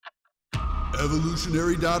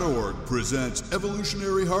Evolutionary.org presents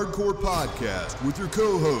Evolutionary Hardcore Podcast with your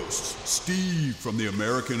co-hosts, Steve from the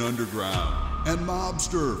American Underground and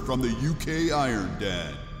Mobster from the UK Iron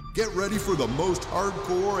Den. Get ready for the most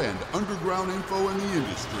hardcore and underground info in the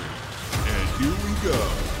industry. And here we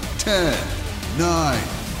go. 10, 9,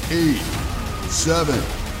 8, 7,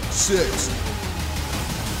 6,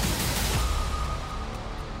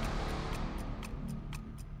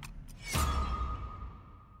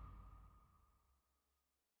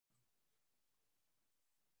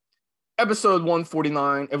 Episode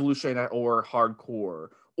 149, Evolutionary.org Hardcore.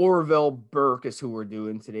 Orville Burke is who we're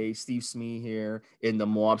doing today. Steve Smee here in the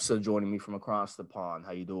Moabsa joining me from across the pond.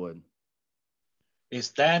 How you doing? It's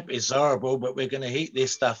damp, it's horrible, but we're going to heat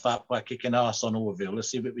this stuff up by kicking ass on Orville. Let's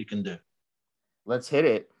see what we can do. Let's hit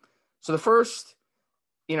it. So the first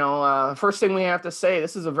thing we have to say,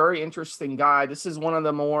 this is a very interesting guy. This is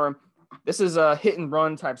a hit and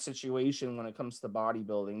run type situation when it comes to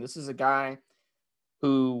bodybuilding. This is a guy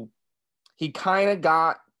who he kind of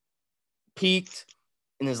got peaked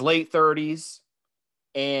in his late 30s,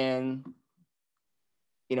 and,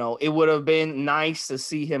 it would have been nice to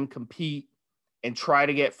see him compete and try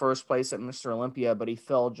to get first place at Mr. Olympia, but he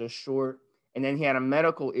fell just short. And then he had a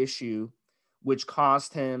medical issue, which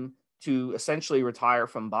caused him to essentially retire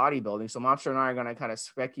from bodybuilding. So Mobster and I are going to kind of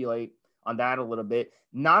speculate on that a little bit.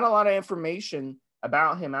 Not a lot of information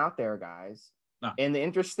about him out there, guys. No. And the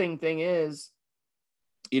interesting thing is,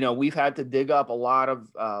 we've had to dig up a lot of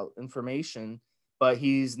information, but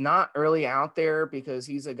he's not really out there because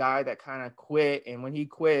he's a guy that kind of quit. And when he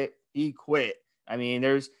quit, he quit. I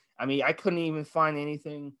couldn't even find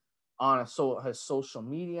anything on his social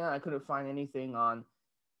media. I couldn't find anything on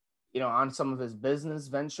some of his business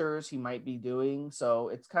ventures he might be doing. So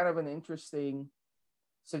it's kind of an interesting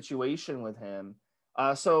situation with him.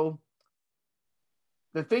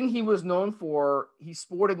 The thing he was known for, he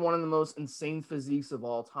sported one of the most insane physiques of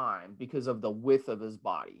all time because of the width of his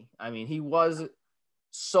body. He was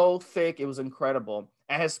so thick, it was incredible.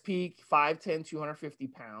 At his peak, 5'10", 250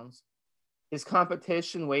 pounds. His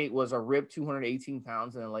competition weight was a ripped 218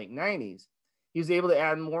 pounds in the late 90s. He was able to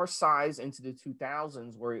add more size into the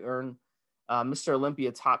 2000s, where he earned Mr.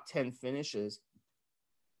 Olympia top 10 finishes.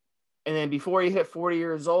 And then before he hit 40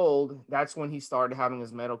 years old, that's when he started having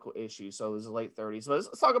his medical issues. So it was the late 30s. So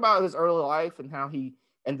let's talk about his early life and how he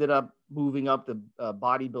ended up moving up the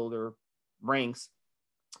bodybuilder ranks.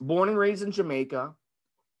 Born and raised in Jamaica,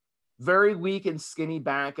 very weak and skinny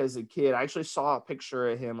back as a kid. I actually saw a picture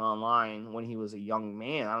of him online when he was a young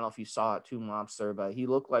man. I don't know if you saw it too, Mobster, but he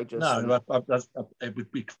looked like just... No, it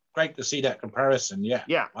would be great to see that comparison. Yeah.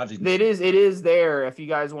 Yeah, it is there if you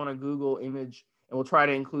guys want to Google image. And we'll try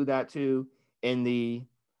to include that too in the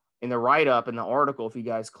write-up in the article if you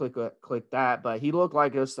guys click that. But he looked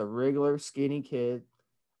like just a regular skinny kid,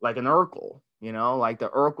 like an Urkel, like the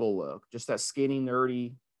Urkel look, just that skinny,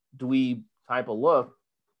 nerdy, dweeb type of look.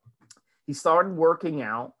 He started working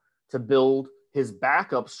out to build his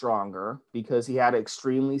back up stronger because he had an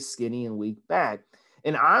extremely skinny and weak back.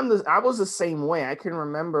 And I was the same way. I can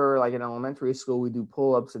remember, like in elementary school, we do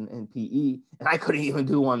pull-ups in PE, and I couldn't even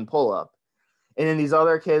do one pull-up. And then these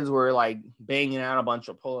other kids were like banging out a bunch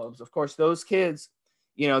of pull-ups. Of course, those kids,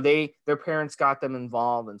 their parents got them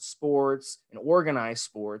involved in sports and organized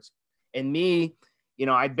sports. And me,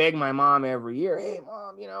 I beg my mom every year, hey,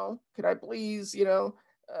 Mom, could I please,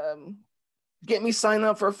 get me signed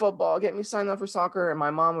up for football, get me signed up for soccer. And my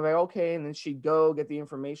mom would be like, okay. And then she'd go get the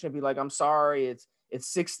information and be like, I'm sorry, it's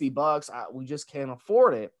 $60. We just can't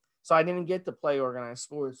afford it. So I didn't get to play organized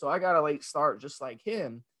sports. So I got a late start just like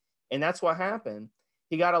him. And that's what happened.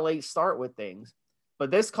 He got a late start with things, but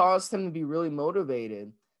this caused him to be really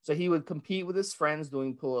motivated. So he would compete with his friends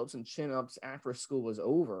doing pull-ups and chin-ups after school was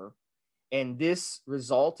over. And this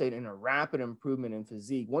resulted in a rapid improvement in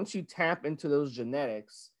physique. Once you tap into those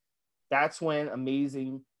genetics, that's when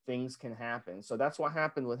amazing things can happen. So that's what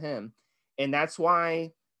happened with him. And that's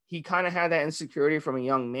why he kind of had that insecurity from a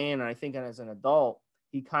young man. And I think as an adult,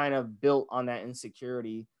 he kind of built on that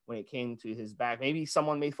insecurity when it came to his back. Maybe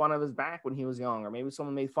someone made fun of his back when he was young, or maybe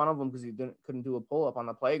someone made fun of him because he couldn't do a pull-up on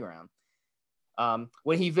the playground.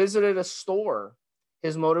 When he visited a store,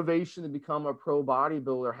 his motivation to become a pro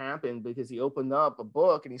bodybuilder happened because he opened up a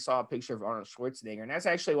book and he saw a picture of Arnold Schwarzenegger. And that's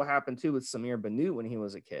actually what happened too with Samir Bannout when he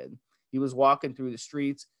was a kid. He was walking through the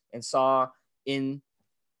streets and saw in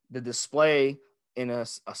the display in a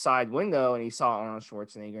side window, and he saw Arnold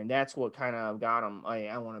Schwarzenegger, and that's what kind of got him,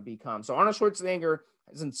 I want to become. So Arnold Schwarzenegger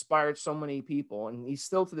has inspired so many people, and he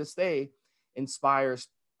still to this day inspires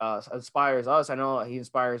us. I know he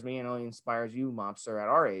inspires me. I know he inspires you, Mobster, at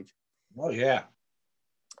our age. Oh, yeah.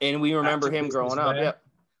 And we remember him growing up. Man. Yep.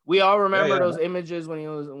 We all remember those images when we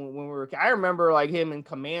were. I remember like him in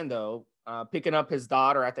Commando, picking up his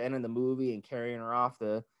daughter at the end of the movie and carrying her off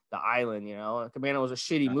the island. You know, Commando was a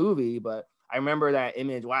shitty movie, but I remember that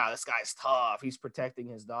image. Wow, this guy's tough. He's protecting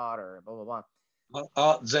his daughter. Blah blah blah.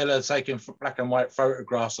 Art Zeller taking black and white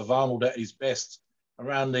photographs of Arnold at his best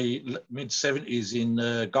around the mid-70s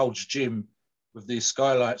in Gold's Gym with these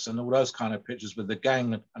skylights and all those kind of pictures with the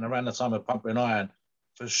gang, and around the time of Pumping Iron,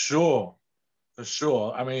 for sure.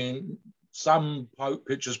 I mean, some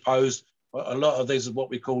pictures posed, but a lot of these are what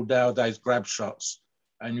we call nowadays grab shots.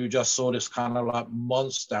 And you just saw this kind of like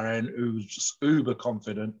monster and who's just uber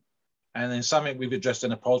confident. And then something we've addressed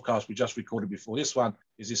in a podcast we just recorded before this one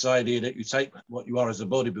is this idea that you take what you are as a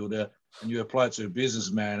bodybuilder and you apply it to a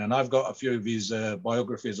businessman. And I've got a few of his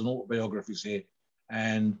biographies and autobiographies here.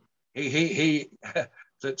 And he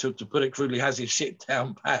to put it crudely, has his shit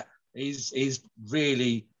down pat. He's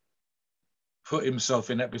really put himself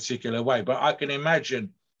in that particular way. But I can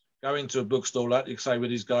imagine going to a bookstore, like you say,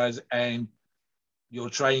 with these guys, and you're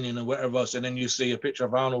training and whatever else, and then you see a picture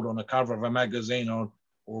of Arnold on the cover of a magazine or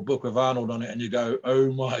a book with Arnold on it, and you go,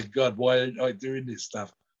 oh my God, why are I doing this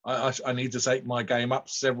stuff? I need to take my game up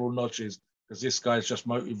several notches, because this guy's just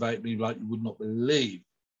motivated me like you would not believe.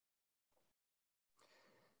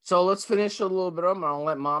 So let's finish a little bit up, and I'll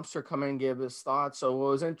let Mobster come in and give his thoughts. So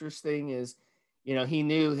what was interesting is, you know, he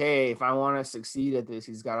knew, hey, if I want to succeed at this,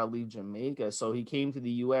 he's got to leave Jamaica. So he came to the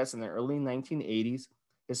U.S. in the early 1980s.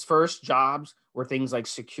 His first jobs were things like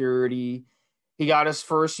security. He got his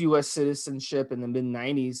first U.S. citizenship in the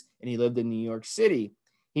mid-90s, and he lived in New York City.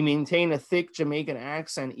 He maintained a thick Jamaican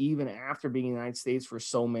accent even after being in the United States for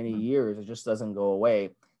so many years. It just doesn't go away.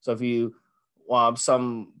 So if you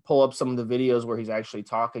pull up some of the videos where he's actually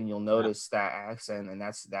talking, you'll notice that accent, and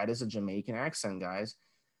that is a Jamaican accent, guys.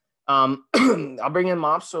 I'll bring in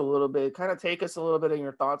Mobster a little bit, kind of take us a little bit in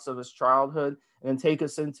your thoughts of his childhood, and then take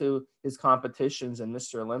us into his competitions in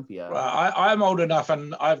Mr. Olympia. Well, I'm old enough,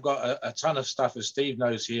 and I've got a ton of stuff, as Steve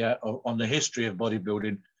knows here, on the history of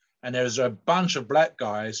bodybuilding. And there's a bunch of black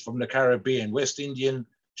guys from the Caribbean, West Indian,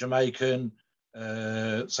 Jamaican,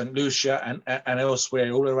 St. Lucia, and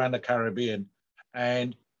elsewhere, all around the Caribbean.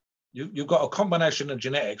 And you've got a combination of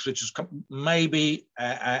genetics, which is maybe,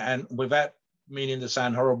 and without meaning to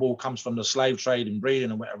sound horrible, comes from the slave trade and breeding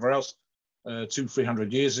and whatever else,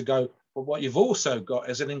 200-300 years ago. But what you've also got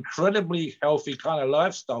is an incredibly healthy kind of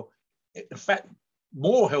lifestyle. In fact,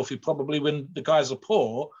 more healthy probably when the guys are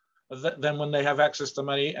poor than when they have access to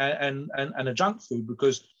money and a junk food.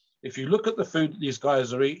 Because if you look at the food these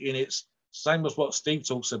guys are eating, it's same as what Steve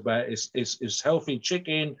talks about. It's healthy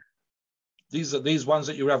chicken. These are these ones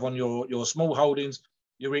that you have on your small holdings.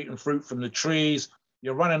 You're eating fruit from the trees.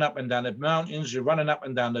 You're running up and down the mountains. You're running up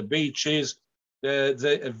and down the beaches. They're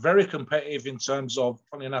very competitive in terms of,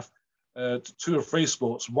 funny enough, 2 or 3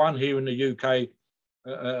 sports. One here in the UK,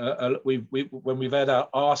 when we've had our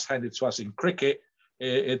arse handed to us in cricket,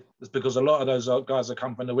 it's because a lot of those guys have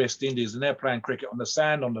come from the West Indies, and they're playing cricket on the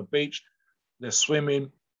sand, on the beach. They're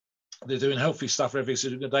swimming. They're doing healthy stuff every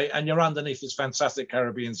single day, and you're underneath this fantastic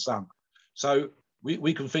Caribbean sun. So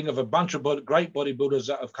we can think of a bunch of great bodybuilders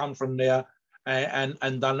that have come from there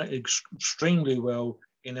and done extremely well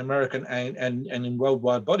in American and in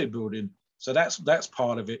worldwide bodybuilding. So that's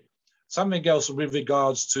part of it. Something else with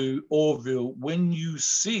regards to Orville, when you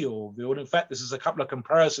see Orville, in fact, this is a couple of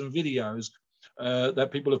comparison videos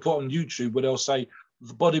that people have put on YouTube where they'll say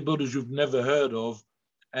the bodybuilders you've never heard of.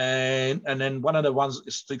 And then one of the ones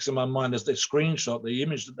that sticks in my mind is the screenshot, the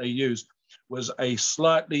image that they used was a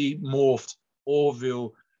slightly morphed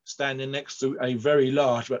Orville standing next to a very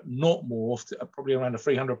large, but not morphed, probably around the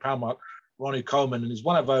 300-pound mark, Ronnie Coleman. And he's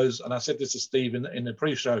one of those, and I said this to Steve in the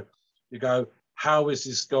pre-show, you go, how is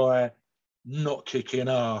this guy not kicking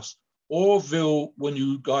ass? Orville, when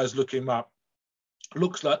you guys look him up,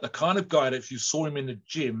 looks like the kind of guy that if you saw him in the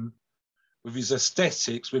gym with his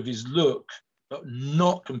aesthetics, with his look, but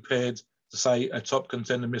not compared to, say, a top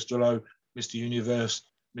contender, Mr. Lowe, Mr. Universe,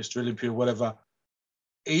 Mr. Olympia, whatever.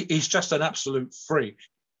 He's just an absolute freak.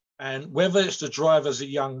 And whether it's the drive as a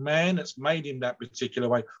young man that's made him that particular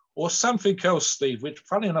way, or something else, Steve, which,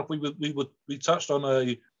 funny enough, we touched on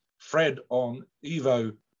a thread on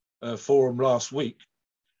Evo forum last week,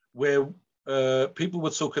 where people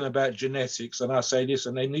were talking about genetics, and I say this,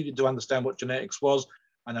 and they needed to understand what genetics was,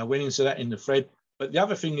 and I went into that in the thread. But the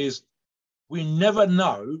other thing is, we never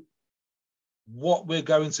know what we're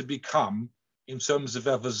going to become in terms of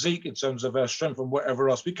our physique, in terms of our strength and whatever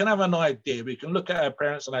else. We can have an idea. We can look at our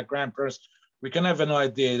parents and our grandparents. We can have an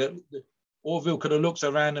idea that Orville could have looked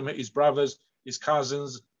around him at his brothers, his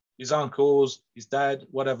cousins, his uncles, his dad,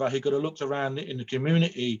 whatever. He could have looked around in the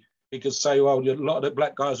community. He could say, well, a lot of the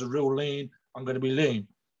black guys are real lean. I'm going to be lean.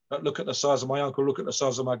 But look at the size of my uncle, look at the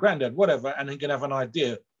size of my granddad, whatever, and he can have an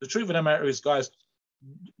idea. The truth of the matter is, guys,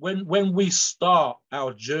 when we start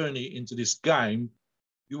our journey into this game,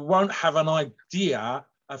 you won't have an idea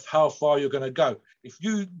of how far you're going to go. If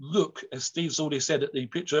you look, as Steve's already said, at the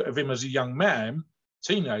picture of him as a young man,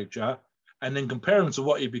 teenager, and then compare him to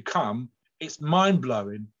what he become, it's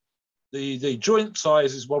mind-blowing. The joint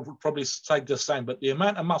sizes will probably stay the same, but the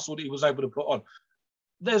amount of muscle that he was able to put on,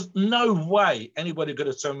 there's no way anybody could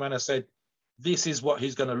have turned around and said, this is what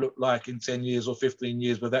he's going to look like in 10 years or 15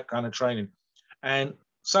 years with that kind of training. And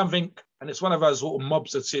it's one of those sort of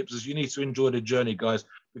mobster tips, is you need to enjoy the journey, guys,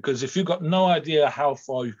 because if you've got no idea how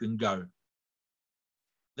far you can go,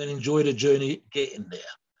 then enjoy the journey getting there.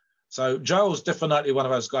 So Joel's definitely one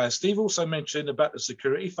of those guys. Steve also mentioned about the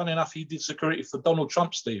security. Funny enough, he did security for Donald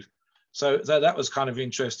Trump, Steve. So that was kind of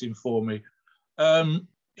interesting for me.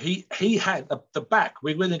 He had the back.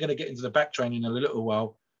 We're really going to get into the back training in a little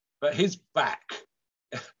while, but his back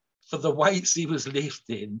for the weights he was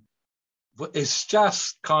lifting, it's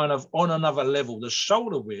just kind of on another level. The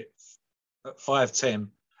shoulder width at 5'10"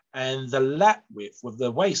 and the lat width with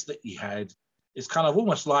the waist that he had is kind of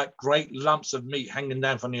almost like great lumps of meat hanging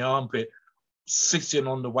down from the armpit, sitting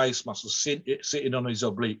on the waist muscle, sitting on his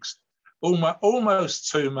obliques.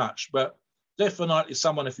 Almost too much, but definitely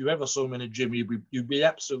someone, if you ever saw him in a gym, you'd be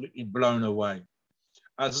absolutely blown away.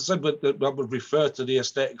 As I said, but I would refer to the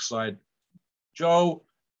aesthetic side. Joel,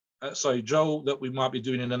 that we might be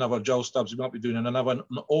doing in another, Joel Stubbs, we might be doing in another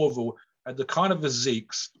Orville, had the kind of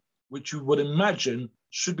physiques which you would imagine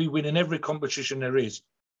should be winning every competition there is.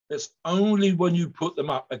 It's only when you put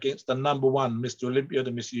them up against the number one, Mr. Olympia,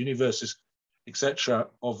 the Mr. Universes, etc.,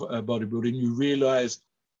 of bodybuilding, you realize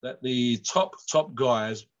that the top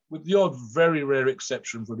guys, with the odd very rare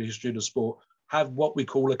exception for the history of the sport, have what we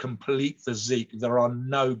call a complete physique. There are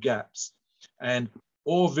no gaps. And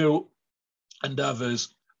Orville and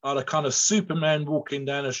others are the kind of Superman walking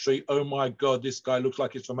down the street, oh my God, this guy looks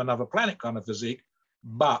like he's from another planet kind of physique.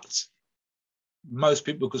 But most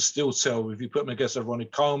people could still tell if you put him against a Ronnie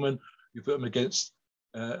Coleman, you put him against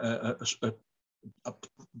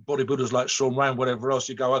bodybuilders like Sean Ryan, whatever else,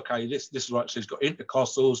 you go, okay, this is right. So he's got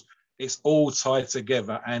intercostals, it's all tied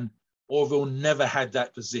together. And Orville never had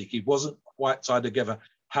that physique. He wasn't quite tied together.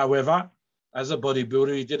 However, as a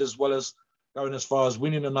bodybuilder, he did as well as going as far as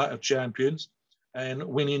winning the Night of Champions and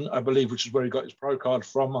winning, I believe, which is where he got his pro card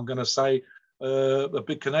from, I'm going to say, a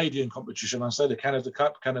big Canadian competition. I say the Canada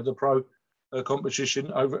Cup, Canada Pro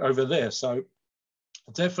competition over there. So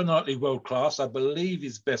definitely world class. I believe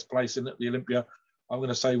his best placing at the Olympia, I'm going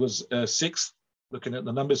to say, was sixth, looking at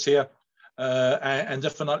the numbers here, and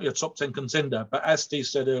definitely a top 10 contender. But as Steve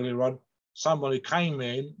said earlier on, someone who came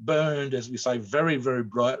in, burned, as we say, very, very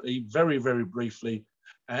brightly, very, very briefly,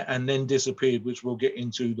 and then disappeared, which we'll get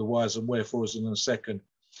into the whys and wherefores in a second.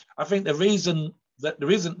 I think the reason that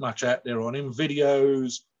there isn't much out there on him,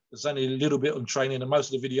 videos, there's only a little bit on training, and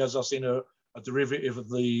most of the videos I've seen are a derivative of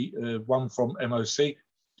the one from MOC.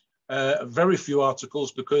 Very few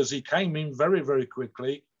articles, because he came in very, very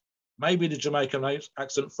quickly. Maybe the Jamaican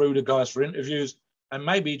accent threw the guys for interviews, and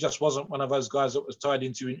maybe he just wasn't one of those guys that was tied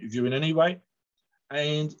into interviewing anyway.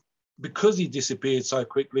 And because he disappeared so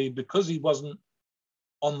quickly, because he wasn't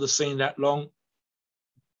on the scene that long,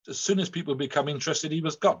 as soon as people become interested, he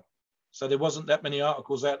was gone. So there wasn't that many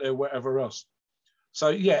articles out there, whatever else. So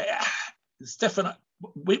yeah, it's definitely,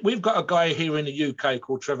 we've got a guy here in the UK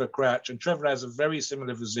called Trevor Crouch, and Trevor has a very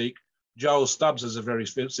similar physique. Joel Stubbs has a very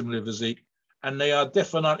similar physique, and they are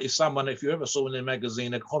definitely someone, if you ever saw in their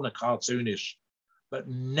magazine, they're kind of cartoonish, but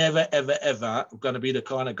never, ever, ever going to be the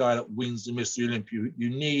kind of guy that wins the Mr. Olympia. You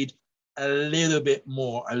need a little bit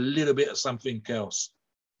more, a little bit of something else.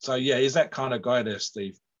 So yeah, he's that kind of guy there,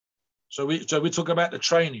 Steve. So we talk about the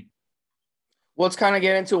training. Well, let's kind of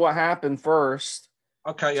get into what happened first.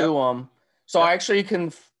 Okay. To him. So I actually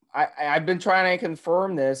I've been trying to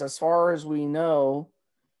confirm this. As far as we know,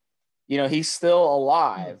 he's still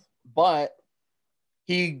alive, but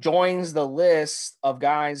he joins the list of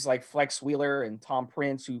guys like Flex Wheeler and Tom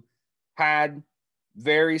Prince who had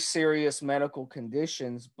very serious medical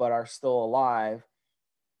conditions but are still alive.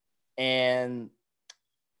 And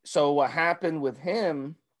so what happened with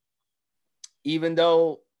him, even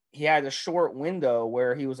though he had a short window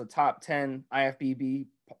where he was a top 10 IFBB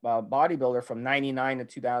bodybuilder from 99 to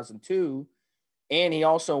 2002, and he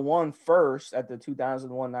also won first at the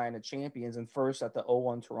 2001 Night of Champions and first at the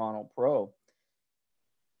 01 Toronto Pro.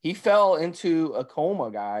 He fell into a coma,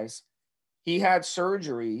 guys. He had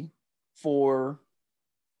surgery for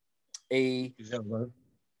a His elbow.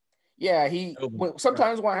 Yeah, Elbow.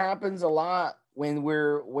 sometimes what happens a lot when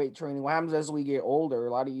we're weight training, what happens as we get older,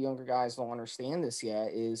 a lot of younger guys don't understand this yet,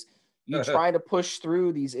 is you try to push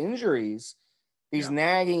through these injuries, these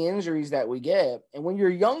nagging injuries that we get. And when you're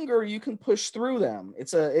younger, you can push through them.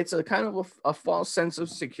 It's a kind of a false sense of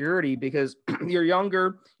security because you're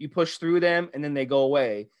younger, you push through them and then they go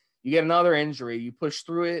away. You get another injury, you push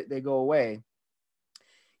through it, they go away.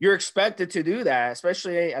 You're expected to do that,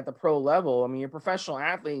 especially at the pro level. I mean, you're a professional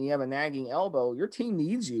athlete and you have a nagging elbow. Your team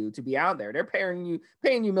needs you to be out there. They're paying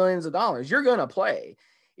you millions of dollars. You're going to play,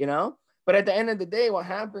 you know? But at the end of the day, what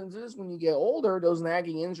happens is when you get older, those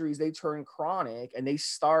nagging injuries, they turn chronic and they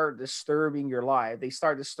start disturbing your life. They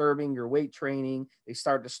start disturbing your weight training. They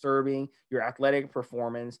start disturbing your athletic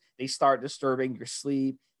performance. They start disturbing your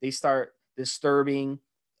sleep. They start disturbing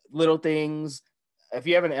little things. If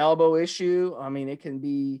you have an elbow issue, I mean, it can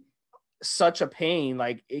be such a pain.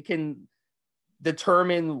 Like it can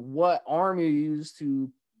determine what arm you use to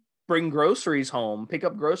bring groceries home, pick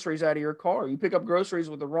up groceries out of your car. You pick up groceries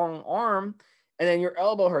with the wrong arm and then your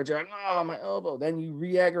elbow hurts. You're like, oh, my elbow. Then you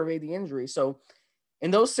re-aggravate the injury. So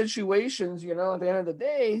in those situations, you know, at the end of the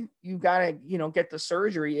day, you got to, you know, get the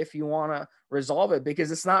surgery if you want to resolve it because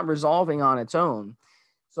it's not resolving on its own.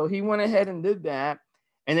 So he went ahead and did that.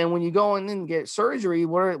 And then when you go in and get surgery,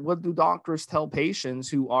 what do doctors tell patients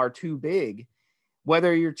who are too big?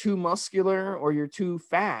 Whether you're too muscular or you're too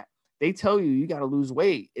fat, they tell you got to lose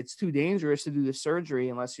weight. It's too dangerous to do the surgery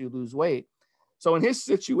unless you lose weight. So in his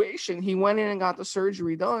situation, he went in and got the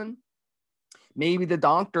surgery done. Maybe the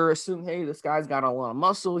doctor assumed, hey, this guy's got a lot of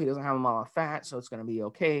muscle. He doesn't have a lot of fat, so it's going to be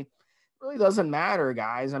okay. It really doesn't matter,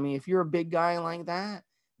 guys. I mean, if you're a big guy like that,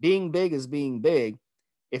 being big is being big.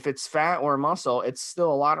 If it's fat or muscle, it's still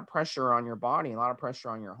a lot of pressure on your body, a lot of pressure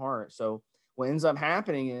on your heart. So what ends up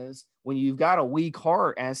happening is when you've got a weak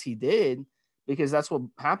heart, as he did, because that's what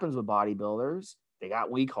happens with bodybuilders, they got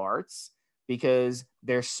weak hearts because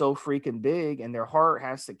they're so freaking big and their heart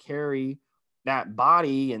has to carry that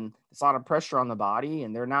body and it's a lot of pressure on the body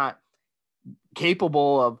and they're not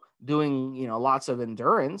capable of doing, you know, lots of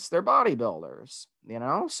endurance. They're bodybuilders, you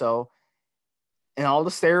know, so and all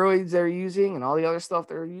the steroids they're using and all the other stuff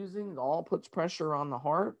they're using, it all puts pressure on the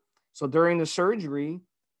heart. So during the surgery,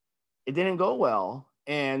 it didn't go well.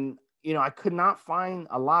 And, you know, I could not find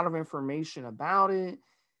a lot of information about it,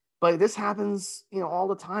 but this happens, you know, all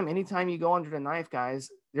the time. Anytime you go under the knife,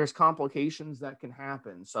 guys, there's complications that can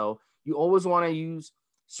happen. So you always want to use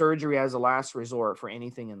surgery as a last resort for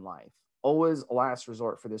anything in life. Always a last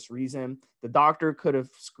resort for this reason. The doctor could have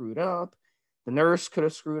screwed up. The nurse could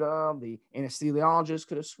have screwed up. The anesthesiologist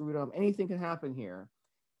could have screwed up. Anything can happen here.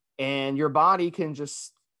 And your body can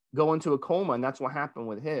just go into a coma. And that's what happened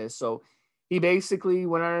with his. So he basically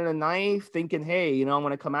went under the knife thinking, hey, you know, I'm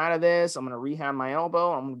going to come out of this. I'm going to rehab my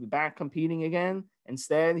elbow. I'm going to be back competing again.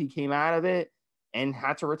 Instead, he came out of it and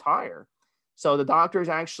had to retire. So the doctors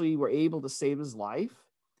actually were able to save his life.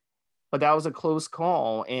 But that was a close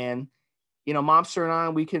call. And you know, Mobster and I,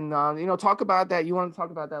 we can, you know, talk about that. You want to talk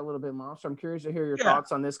about that a little bit, Mobster? I'm curious to hear your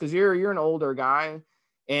thoughts on this because you're an older guy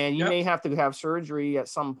and you may have to have surgery at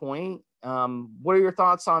some point. What are your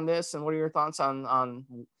thoughts on this? And what are your thoughts on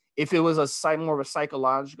if it was more of a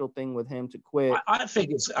psychological thing with him to quit? I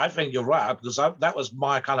think you're right because that was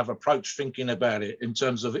my kind of approach thinking about it in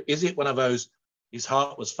terms of, is it one of those, his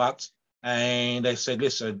heart was fucked and they said,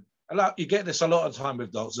 listen, you get this a lot of time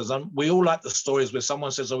with doctors, and we all like the stories where someone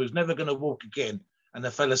says, oh, he's never going to walk again. And the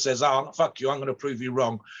fella says, oh, fuck you, I'm going to prove you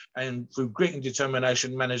wrong. And through grit and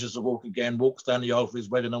determination, manages to walk again, walks down the aisle for his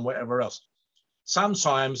wedding and whatever else.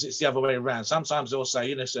 Sometimes it's the other way around. Sometimes they'll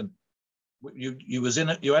say, listen, you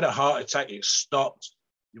had a heart attack, it stopped.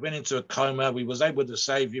 You went into a coma, we was able to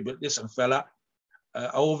save you, but listen, fella,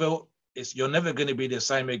 Orville, you're never going to be the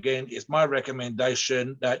same again. It's my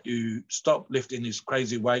recommendation that you stop lifting these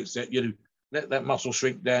crazy weights, that you let that muscle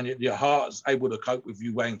shrink down. Your heart is able to cope with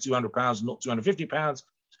you weighing 200 pounds, not 250 pounds.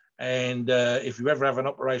 And if you ever have an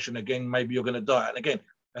operation again, maybe you're going to die. And again,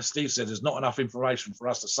 as Steve said, there's not enough information for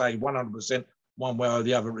us to say 100% one way or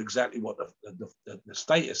the other exactly what the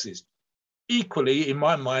status is. Equally, in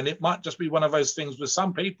my mind, it might just be one of those things with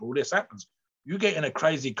some people, this happens. You get in a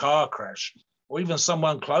crazy car crash, or even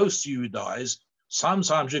someone close to you dies,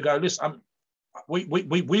 sometimes you go, listen,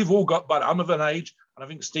 we've all got, but I'm of an age, and I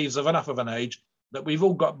think Steve's of enough of an age, that we've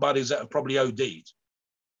all got buddies that have probably OD'd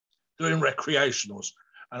doing recreationals.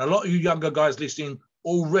 And a lot of you younger guys listening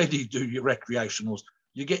already do your recreationals.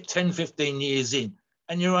 You get 10, 15 years in,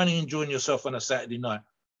 and you're only enjoying yourself on a Saturday night.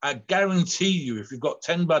 I guarantee you, if you've got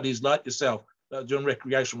 10 buddies like yourself that are doing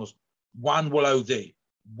recreationals, one will OD,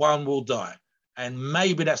 one will die. And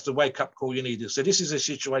maybe that's the wake-up call you needed. So this is a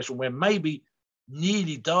situation where maybe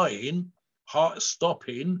nearly dying, heart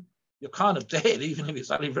stopping, you're kind of dead, even if it's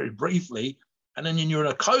only very briefly, and then you're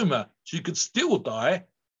in a coma, so you could still die,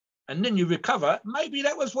 and then you recover. Maybe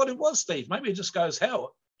that was what it was, Steve. Maybe it just goes,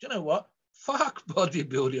 hell, do you know what? Fuck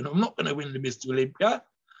bodybuilding. I'm not going to win the Mr. Olympia.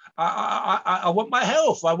 I want my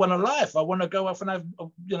health. I want a life. I want to go off and have,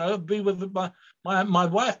 be with my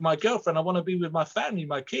wife, my girlfriend. I want to be with my family,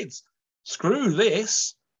 my kids. Screw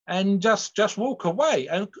this and just walk away.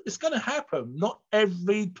 And it's going to happen. Not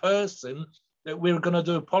every person that we're going to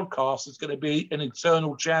do a podcast is going to be an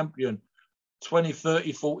eternal champion, 20,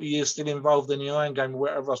 30, 40 years still involved in the Iron Game or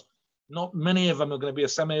whatever else. Not many of them are going to be a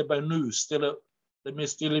Samir Banu, still at the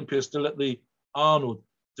Mr. Olympia, still at the Arnold,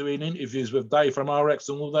 doing interviews with Dave from RX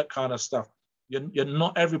and all that kind of stuff. You're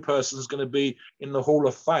not every person is going to be in the Hall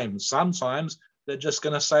of Fame. Sometimes they're just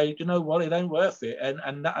going to say, you know what, it ain't worth it. And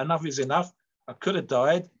enough is enough. I could have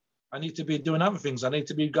died. I need to be doing other things. I need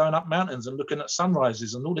to be going up mountains and looking at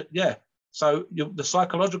sunrises and all that. Yeah. So the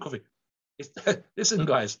psychological thing. Listen,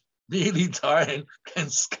 guys, nearly dying can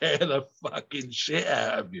scare the fucking shit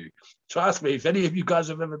out of you. Trust me, if any of you guys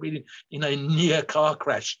have ever been in a near car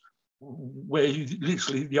crash, where you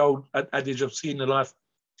literally, the old adage of seeing the life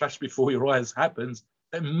flash before your eyes happens,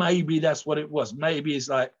 then maybe that's what it was. Maybe it's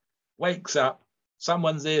like, wakes up,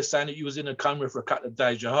 someone's there saying that you was in a coma for a couple of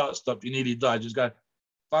days, your heart stopped, you nearly died, just go,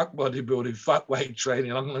 fuck bodybuilding, fuck weight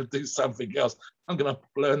training, I'm going to do something else. I'm going to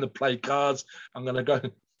learn to play cards, I'm going to go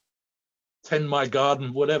tend my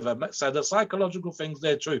garden, whatever. So the psychological things,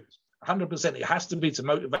 they're true. 100%. It has to be to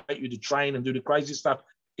motivate you to train and do the crazy stuff.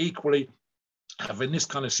 Equally, having this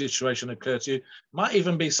kind of situation occur to you might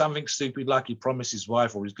even be something stupid like he promised his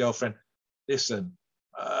wife or his girlfriend, listen,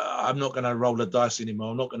 I'm not going to roll the dice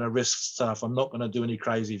anymore. I'm not going to risk stuff. I'm not going to do any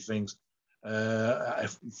crazy things.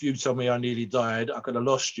 If you told me I nearly died, I could have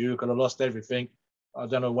lost you. I could have lost everything. I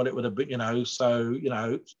don't know what it would have been, So,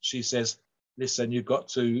 she says, listen, you've got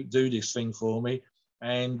to do this thing for me.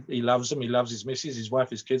 And he loves him. He loves his missus, his wife,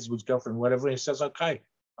 his kids, his girlfriend, whatever. And he says, okay,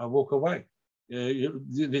 I'll walk away.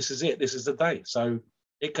 This is it. This is the day. So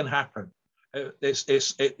it can happen.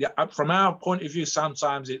 From our point of view,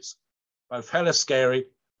 sometimes it's both hella scary,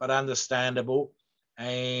 but understandable.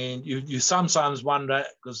 And you sometimes wonder,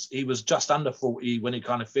 because he was just under 40 when he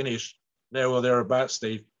kind of finished there or thereabouts,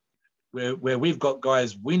 Steve, where we've got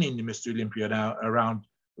guys winning the Mr. Olympia now around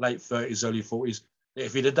late 30s, early 40s.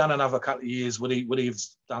 If he'd have done another couple of years, would he have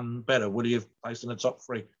done better? Would he have placed in the top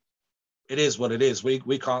three? It is what it is. We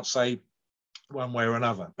can't say one way or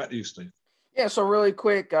another. Back to you, Steve. Yeah, so really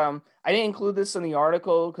quick, I didn't include this in the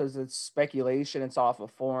article because it's speculation. It's off a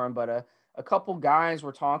forum, but a couple guys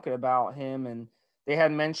were talking about him, and they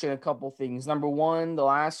had mentioned a couple things. Number one, the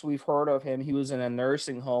last we've heard of him, he was in a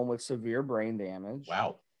nursing home with severe brain damage.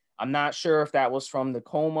 Wow. I'm not sure if that was from the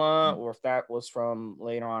coma or if that was from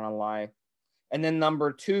later on in life. And then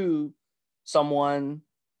number two, someone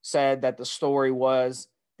said that the story was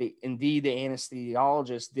indeed the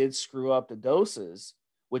anesthesiologist did screw up the doses,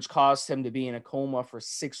 which caused him to be in a coma for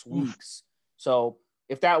 6 weeks. So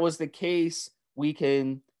if that was the case, we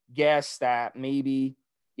can guess that maybe,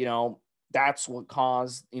 that's what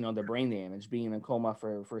caused, the brain damage, being in a coma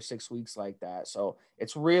for 6 weeks like that. So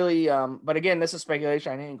it's really, but again, this is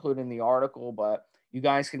speculation. I didn't include it in the article, but you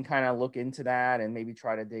guys can kind of look into that and maybe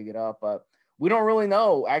try to dig it up. But we don't really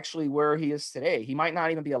know actually where he is today. He might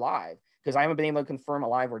not even be alive because I haven't been able to confirm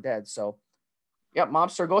alive or dead. So, yeah,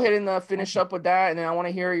 Mobster, go ahead and finish up with that. And then I want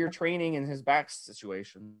to hear your training and his back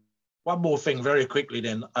situation. One more thing very quickly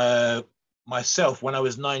then. Myself, when I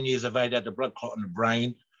was 9 years of age, I had a blood clot in the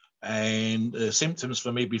brain. And the symptoms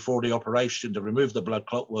for me before the operation to remove the blood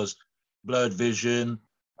clot was blurred vision.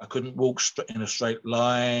 I couldn't walk in a straight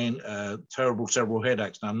line, terrible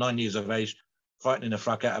headaches. Now I'm 9 years of age, frightening the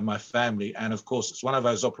fuck out of my family. And of course, it's one of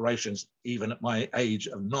those operations, even at my age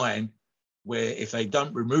of 9, where if they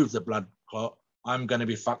don't remove the blood clot, I'm going to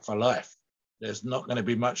be fucked for life. There's not going to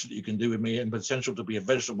be much that you can do with me, and potential to be a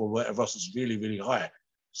vegetable, whatever else, is really, really high.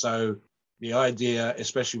 So the idea,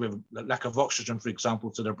 especially with the lack of oxygen, for example,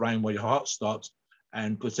 to the brain where your heart stops,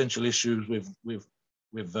 and potential issues with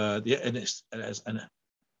the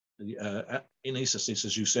anesthesis,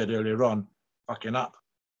 as you said earlier on, fucking up,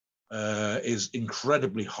 is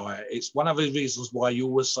incredibly high. It's one of the reasons why you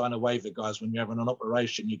always sign a waiver, guys, when you're having an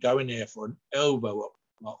operation. You go in there for an elbow up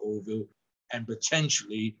my Orville, and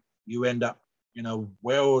potentially you end up in a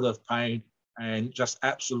world of pain and just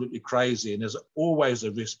absolutely crazy. And there's always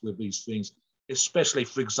a risk with these things, especially,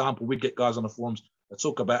 for example, we get guys on the forums that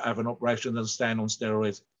talk about having operations and stand on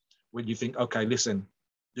steroids. When you think, okay, listen,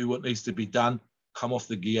 do what needs to be done, come off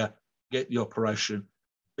the gear, get the operation,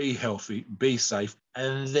 be healthy, be safe,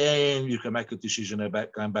 and then you can make a decision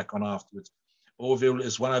about going back on afterwards. Orville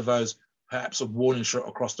is one of those, perhaps a warning shot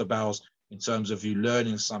across the bows in terms of you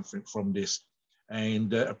learning something from this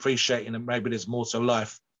and appreciating that maybe there's more to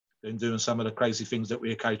life than doing some of the crazy things that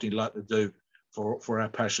we occasionally like to do for our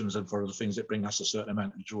passions and for the things that bring us a certain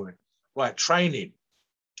amount of joy. Right, training.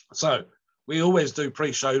 So we always do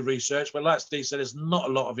pre-show research, but like Steve said, there's not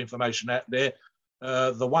a lot of information out there.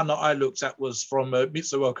 The one that I looked at was from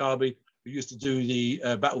Mitsuo Okabe, who used to do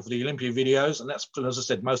the Battle for the Olympia videos. And that's, as I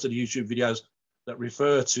said, most of the YouTube videos that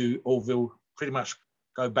refer to Orville pretty much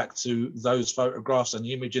go back to those photographs and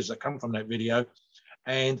the images that come from that video.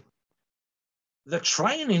 And the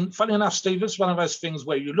training, funny enough, Steve, it's one of those things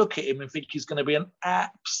where you look at him and think he's going to be an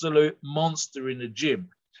absolute monster in the gym.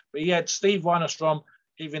 But he had Steve Weinerstrom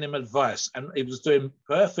giving him advice, and he was doing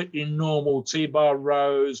perfectly normal T-bar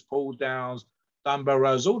rows, pull downs, dumbbell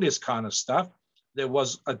rows, all this kind of stuff. There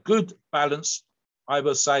was a good balance, I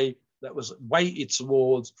would say, that was weighted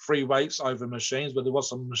towards free weights over machines, but there was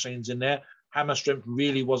some machines in there. Hammer strength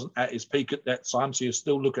really wasn't at its peak at that time, so you're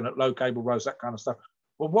still looking at low cable rows, that kind of stuff.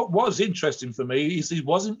 But what was interesting for me is he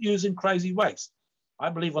wasn't using crazy weights. I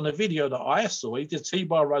believe on the video that I saw, he did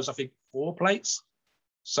T-bar rows, I think 4 plates,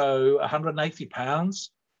 so 180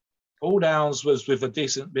 pounds. Pull downs was with a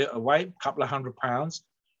decent bit of weight, a couple of £100.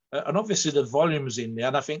 And obviously the volume was in there.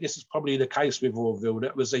 And I think this is probably the case with Orville.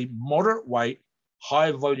 That was a moderate weight,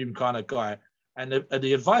 high volume kind of guy. And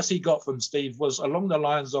the advice he got from Steve was along the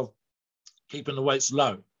lines of keeping the weights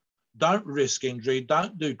low. Don't risk injury.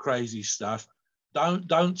 Don't do crazy stuff.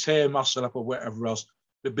 Don't tear muscle up or whatever else.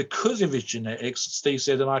 But because of his genetics, Steve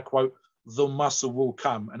said, and I quote, the muscle will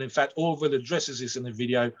come. And in fact, Orville addresses this in the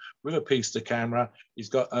video with a piece to camera. He's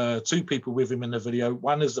got 2 people with him in the video.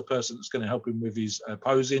 One is the person that's going to help him with his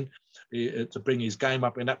posing to bring his game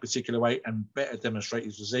up in that particular way and better demonstrate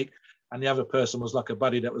his physique. And the other person was like a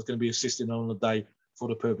buddy that was going to be assisting on the day for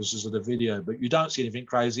the purposes of the video. But you don't see anything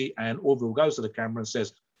crazy. And Orville goes to the camera and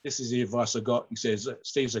says, this is the advice I got. He says,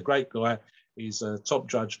 Steve's a great guy. He's a top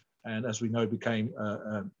judge. And as we know, became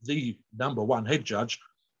the #1 head judge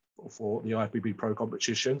for the IFBB Pro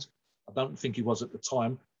competitions. I don't think he was at the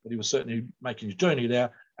time, but he was certainly making his journey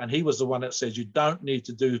there. And he was the one that says you don't need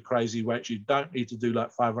to do crazy weights. You don't need to do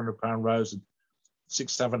like 500-pound rows and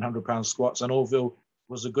 600-700-pound squats. And Orville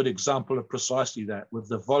was a good example of precisely that. With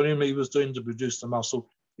the volume he was doing to produce the muscle,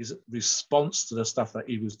 his response to the stuff that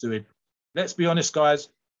he was doing. Let's be honest, guys.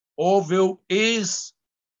 Orville is,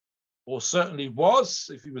 or certainly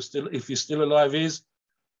was, if he's still alive, is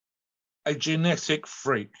a genetic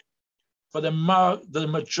freak. For the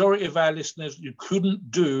majority of our listeners, you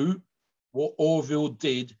couldn't do what Orville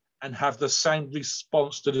did and have the same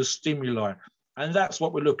response to the stimuli. And that's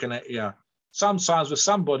what we're looking at here. Sometimes with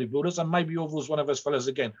some bodybuilders, and maybe Orville's one of those fellas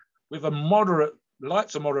again, with a light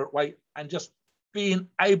to moderate weight and just being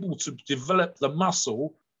able to develop the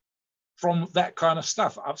muscle from that kind of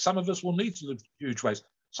stuff. Some of us will need to lift huge weights.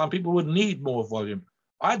 Some people would need more volume.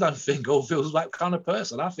 I don't think Orville's that kind of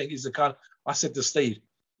person. I think he's the kind of, I said to Steve,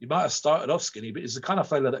 he might have started off skinny, but he's the kind of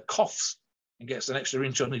fella that coughs and gets an extra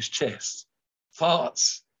inch on his chest,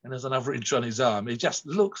 farts, and there's another inch on his arm. He just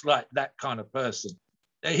looks like that kind of person.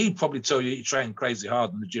 He'd probably tell you he trained crazy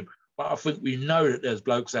hard in the gym, but I think we know that there's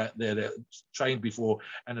blokes out there that trained before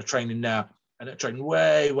and are training now, and they're training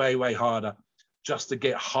way, way, way harder just to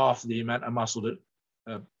get half the amount of muscle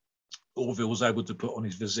that Orville was able to put on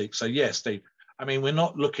his physique. So, yeah, Steve, I mean, we're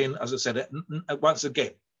not looking, as I said, once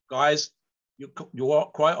again, guys, you are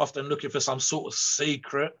quite often looking for some sort of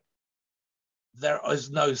secret. There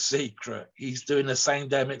is no secret. He's doing the same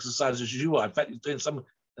damn exercise as you are. In fact, he's doing some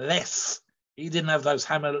less. He didn't have those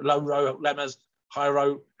low row hammers, high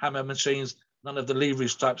row hammer machines, none of the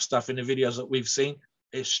leverage type stuff in the videos that we've seen.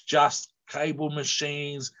 It's just cable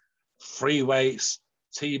machines, free weights,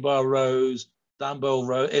 T-bar rows, dumbbell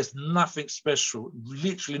row. It's nothing special,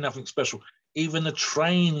 literally nothing special. Even the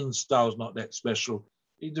training style is not that special.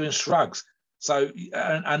 He's doing shrugs. So,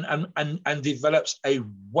 and develops a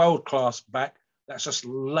world-class back that's just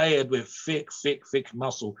layered with thick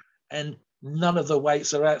muscle. And none of the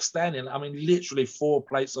weights are outstanding. I mean, literally 4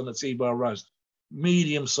 plates on the T-bar rows,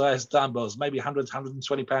 medium-sized dumbbells, maybe 100,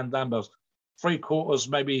 120-pound dumbbells, 3/4,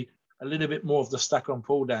 maybe a little bit more of the stack on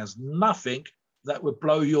pull downs. Nothing that would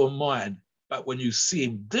blow your mind. But when you see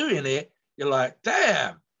him doing it, you're like,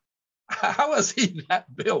 damn, how is he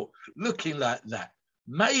that built, looking like that?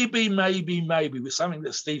 Maybe with something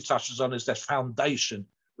that Steve touches on is that foundation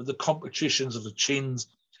with the competitions of the chins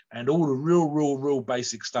and all the real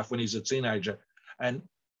basic stuff when he's a teenager. And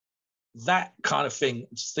that kind of thing,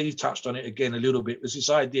 Steve touched on it again a little bit, was this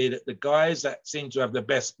idea that the guys that seem to have the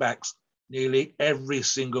best backs, nearly every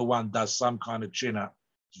single one does some kind of chin-up.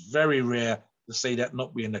 It's very rare to see that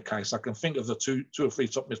not being the case. I can think of the two or three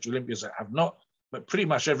top Mr. Olympias that have not, but pretty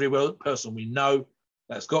much every person we know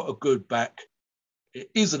that's got a good back, it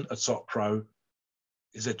isn't a top pro,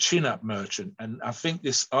 is a chin-up merchant. And I think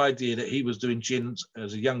this idea that he was doing chins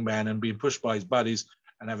as a young man and being pushed by his buddies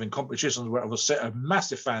and having competitions where it was set a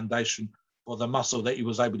massive foundation for the muscle that he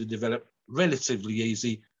was able to develop relatively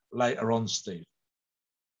easy later on, Steve.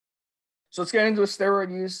 So let's get into a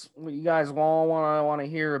steroid use, what you guys all want to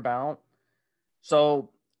hear about. So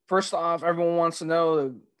first off, everyone wants to know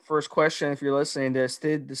the first question, if you're listening to this,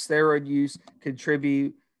 did the steroid use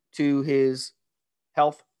contribute to his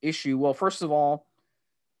health issue? Well, first of all,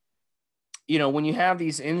 you know, when you have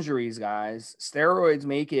these injuries, guys, steroids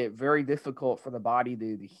make it very difficult for the body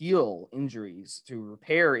to heal injuries, to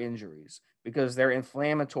repair injuries, because they're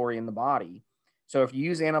inflammatory in the body. So if you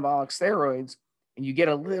use anabolic steroids and you get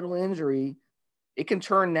a little injury, it can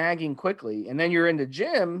turn nagging quickly. And then you're in the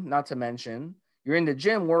gym, not to mention, you're in the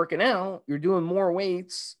gym working out, you're doing more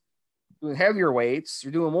weights, doing heavier weights,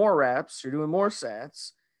 you're doing more reps, you're doing more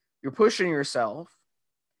sets, you're pushing yourself,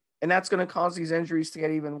 and that's going to cause these injuries to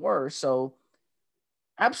get even worse. So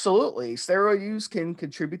absolutely, steroid use can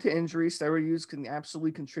contribute to injuries. Steroid use can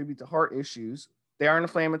absolutely contribute to heart issues. They are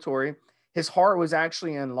inflammatory. His heart was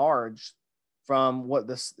actually enlarged from what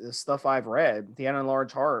the stuff I've read. He had an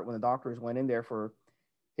enlarged heart when the doctors went in there for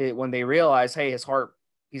it, when they realized, hey, his heart,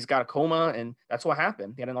 he's got a coma, and that's what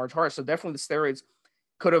happened. He had an enlarged heart. So definitely the steroids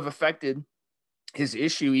could have affected his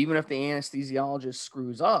issue, even if the anesthesiologist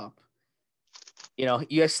screws up. You know,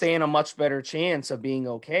 you stand a much better chance of being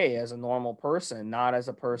okay as a normal person, not as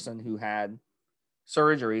a person who had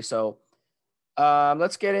surgery. So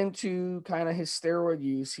let's get into kind of his steroid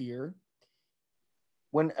use here.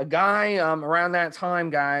 When a guy around that time,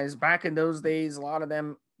 guys, back in those days, a lot of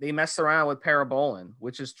them, they messed around with parabolin,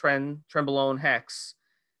 which is trenbolone hex.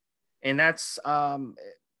 And that's,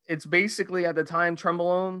 it's basically at the time,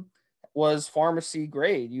 trenbolone was pharmacy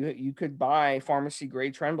grade. You could buy pharmacy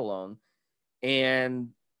grade trenbolone. And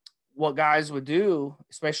what guys would do,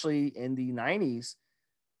 especially in the 90s,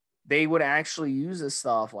 they would actually use this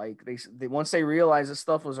stuff. Like they once they realized this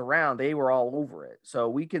stuff was around, they were all over it. So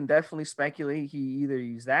we can definitely speculate he either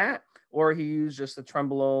used that or he used just the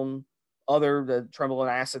trenbolone, the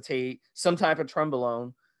trenbolone acetate, some type of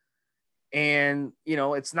trenbolone. And, you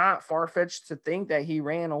know, it's not far-fetched to think that he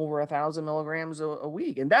ran over 1,000 milligrams a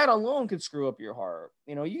week. And that alone could screw up your heart.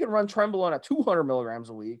 You know, you can run trenbolone at 200 milligrams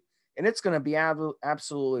a week, and it's going to be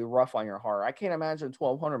absolutely rough on your heart. I can't imagine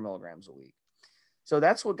 1,200 milligrams a week. So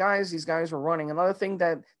that's what these guys were running. Another thing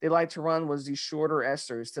that they like to run was these shorter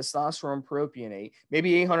esters, testosterone propionate,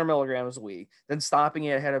 maybe 800 milligrams a week, then stopping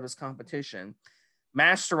it ahead of his competition.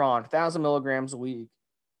 Masteron, 1,000 milligrams a week,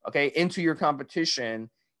 okay, into your competition,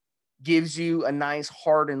 gives you a nice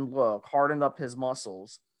hardened look, hardened up his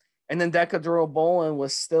muscles. And then Decadrobolin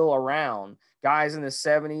was still around. Guys in the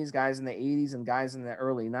 70s, guys in the 80s, and guys in the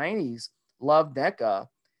early 90s loved Deca.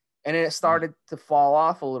 And it started to fall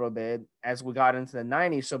off a little bit as we got into the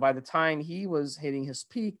 90s. So by the time he was hitting his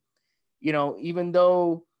peak, you know, even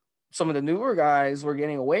though some of the newer guys were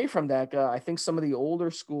getting away from Deca, I think some of the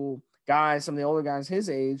older school guys, some of the older guys his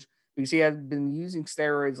age, because he had been using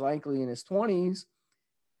steroids likely in his 20s,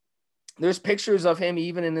 there's pictures of him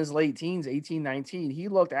even in his late teens, 18, 19. He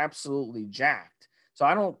looked absolutely jacked. So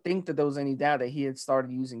I don't think that there was any doubt that he had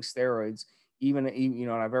started using steroids even you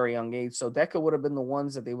know, at a very young age. So Deca would have been the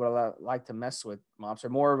ones that they would have liked to mess with, Mobster.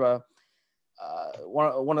 More of a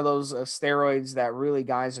one of those steroids that really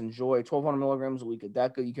guys enjoy. 1,200 milligrams a week of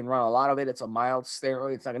Deca. You can run a lot of it. It's a mild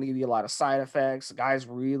steroid. It's not going to give you a lot of side effects. Guys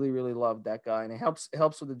really, really love Deca, and it helps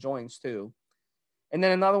with the joints too. And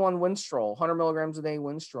then another one, Winstrol, 100 milligrams a day,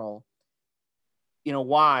 Winstrol. You know,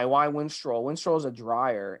 why Winstrol? Winstrol is a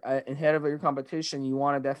dryer. Ahead of your competition, you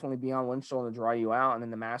want to definitely be on Winstrol to dry you out, and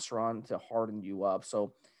then the Masteron to harden you up.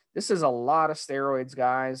 So this is a lot of steroids,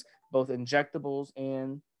 guys, both injectables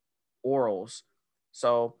and orals.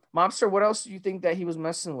 So, Mobster, what else do you think that he was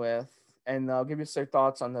messing with? And I'll give you some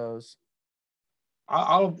thoughts on those.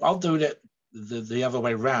 I'll do that the other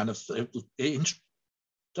way around. Just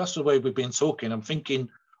the way we've been talking, I'm thinking,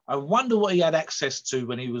 I wonder what he had access to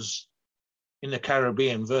when he was in the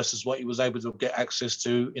Caribbean versus what he was able to get access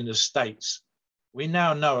to in the States. We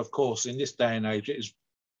now know, of course, in this day and age, it is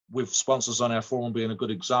with sponsors on our forum being a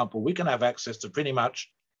good example, we can have access to pretty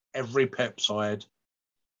much every peptide,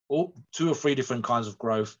 or 2 or 3 different kinds of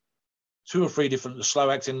growth, 2 or 3 different, the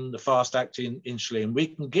slow acting, the fast acting insulin. We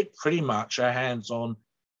can get pretty much our hands on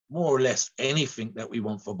more or less anything that we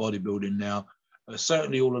want for bodybuilding now.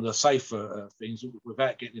 Certainly all of the safer things,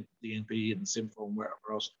 without getting into DNP and Synthol and wherever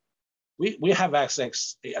else. We have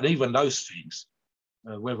access, and even those things,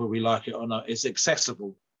 whether we like it or not, is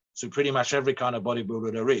accessible to pretty much every kind of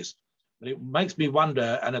bodybuilder there is. But it makes me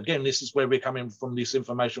wonder, and again, this is where we're coming from, this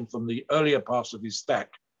information from the earlier parts of his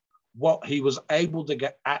stack, what he was able to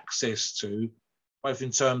get access to, both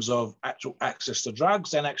in terms of actual access to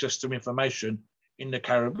drugs and access to information in the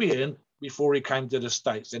Caribbean before he came to the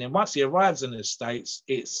States. And then once he arrives in the States,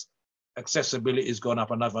 its accessibility has gone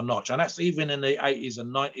up another notch. And that's even in the 80s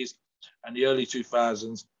and 90s and the early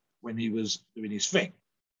 2000s when he was doing his thing.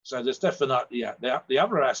 So there's definitely, the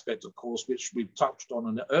other aspect, of course, which we touched on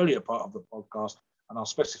in the earlier part of the podcast, and I'll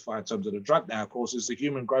specify in terms of the drug now, of course, is the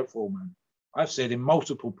human growth hormone. I've said in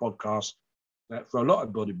multiple podcasts that for a lot of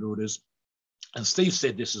bodybuilders, and Steve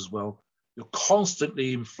said this as well, you're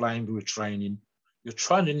constantly inflamed with training. You're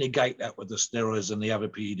trying to negate that with the steroids and the other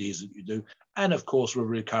PEDs that you do, and of course with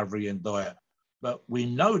recovery and diet. But we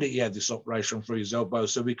know that he had this operation for his elbow,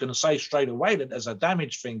 so we can say straight away that there's a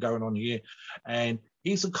damage thing going on here. And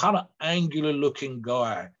he's a kind of angular-looking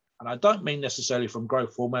guy. And I don't mean necessarily from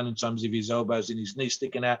growth hormone in terms of his elbows and his knees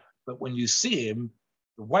sticking out, but when you see him,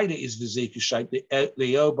 the way that his physique is shaped,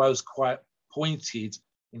 the elbow's quite pointed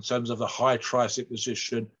in terms of the high tricep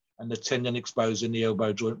position and the tendon exposed in the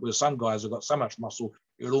elbow joint, where some guys have got so much muscle,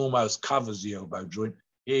 it almost covers the elbow joint.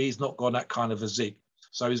 He's not got that kind of physique.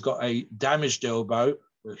 So he's got a damaged elbow,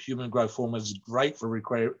 where human growth hormone is great for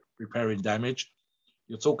repairing damage.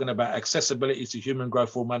 You're talking about accessibility to human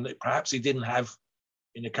growth hormone that perhaps he didn't have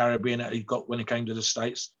in the Caribbean that he got when he came to the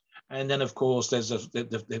States. And then, of course, there's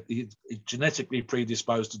he's genetically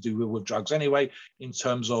predisposed to do with drugs anyway, in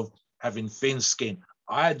terms of having thin skin.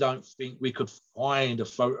 I don't think we could find a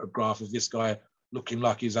photograph of this guy looking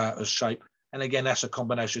like he's out of shape. And again, that's a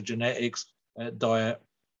combination of genetics, diet,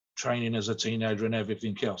 training as a teenager, and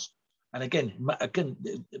everything else. And again,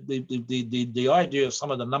 the idea of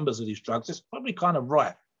some of the numbers of these drugs is probably kind of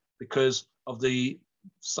right because of the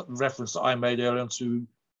reference that I made earlier to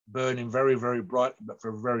burning very, very bright, but for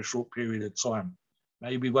a very short period of time.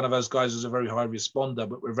 Maybe one of those guys is a very high responder,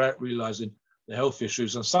 but without realizing the health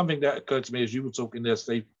issues. And something that occurred to me as you were talking there,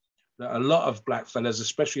 Steve, that a lot of black fellas,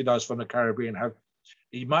 especially those from the Caribbean,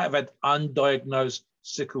 he might have had undiagnosed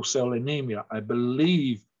sickle cell anemia. I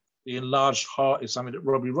believe the enlarged heart is something that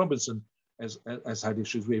Robbie Robinson has had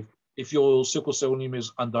issues with. If your sickle cell anemia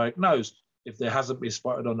is undiagnosed, if there hasn't been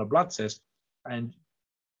spotted on a blood test, and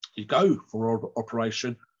you go for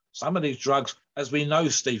operation, some of these drugs, as we know,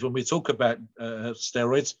 Steve, when we talk about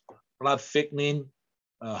steroids, blood thickening,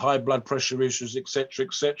 high blood pressure issues, etc.,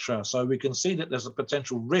 etc. So we can see that there's a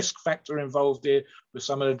potential risk factor involved here with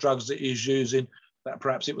some of the drugs that he's using, that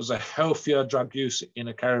perhaps it was a healthier drug use in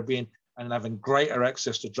the Caribbean, and having greater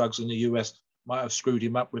access to drugs in the US might have screwed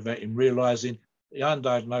him up without him realizing. The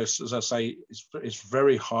undiagnosed, as I say, is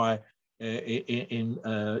very high in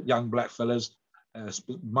young black fellas.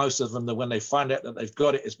 Most of them, when they find out that they've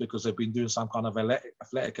got it, is because they've been doing some kind of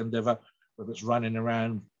athletic endeavor, whether it's running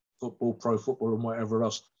around, football, pro football, and whatever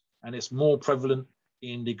else. And it's more prevalent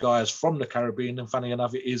in the guys from the Caribbean, and funny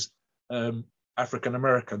enough, it is African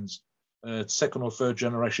Americans. Second or third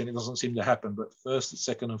generation, it doesn't seem to happen, but first,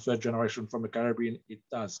 second, and third generation from the Caribbean, it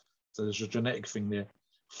does. So there's a genetic thing there.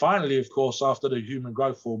 Finally, of course, after the human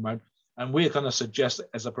growth hormone, and we're going to suggest that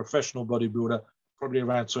as a professional bodybuilder, probably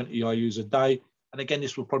around 20 IUs a day. And again,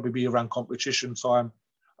 this will probably be around competition time,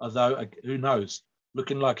 although who knows?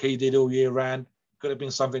 Looking like he did all year round, could have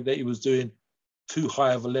been something that he was doing too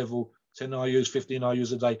high of a level, 10 IUs, 15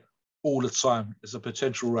 IUs a day, all the time. There's a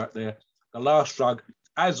potential right there. The last drug,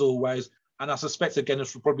 as always, and I suspect, again,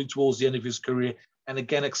 it's probably towards the end of his career, and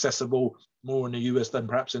again, accessible more in the US than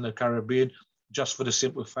perhaps in the Caribbean, just for the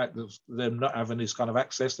simple fact of them not having this kind of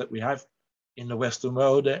access that we have in the Western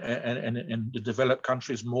world and the developed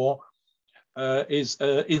countries more, is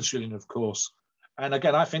insulin, of course. And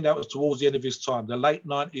again, I think that was towards the end of his time, the late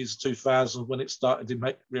 90s, 2000s, when it started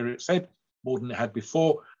to rear its head more than it had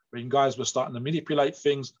before, when guys were starting to manipulate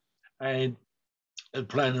things and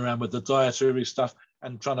playing around with the dietary stuff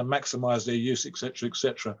and trying to maximize their use, etc.,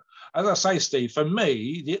 etc. As I say, Steve, for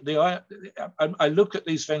me, I look at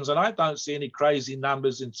these things and I don't see any crazy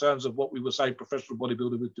numbers in terms of what we would say professional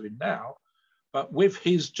bodybuilder was doing now, but with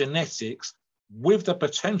his genetics, with the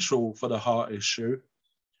potential for the heart issue,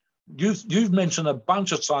 you've mentioned a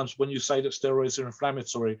bunch of times when you say that steroids are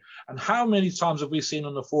inflammatory, and how many times have we seen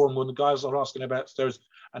on the forum when the guys are asking about steroids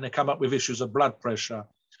and they come up with issues of blood pressure?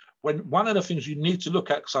 When one of the things you need to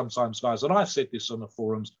look at sometimes, guys, and I've said this on the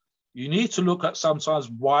forums, you need to look at sometimes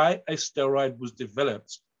why a steroid was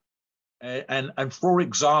developed And for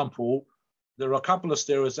example, there are a couple of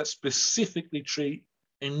steroids that specifically treat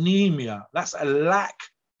anemia. That's a lack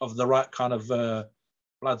of the right kind of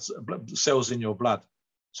blood cells in your blood.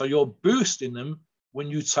 So you're boosting them when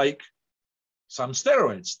you take some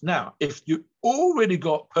steroids. Now, if you already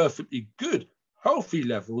got perfectly good, healthy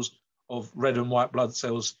levels of red and white blood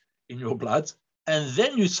cells in your blood, and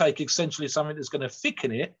then you take essentially something that's going to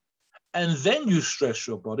thicken it, and then you stress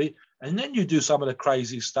your body, and then you do some of the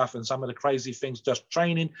crazy stuff and some of the crazy things, just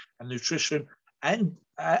training and nutrition, and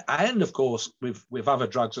of course with other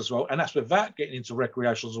drugs as well, and that's without getting into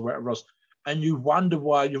recreationals or whatever else, and you wonder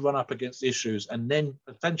why you run up against issues, and then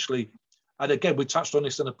potentially, and again, we touched on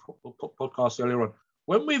this in a podcast earlier on,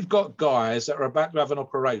 when we've got guys that are about to have an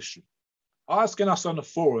operation, asking us on the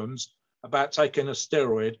forums about taking a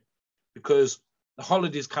steroid because the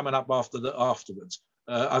holiday's coming up afterwards.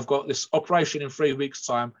 I've got this operation in 3 weeks'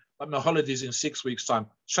 time, but my holiday's in 6 weeks' time.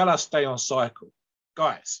 Shall I stay on cycle?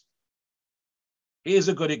 Guys, here's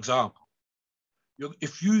a good example.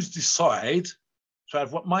 If you decide to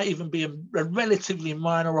have what might even be a relatively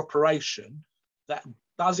minor operation that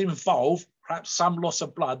does involve perhaps some loss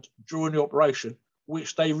of blood during the operation,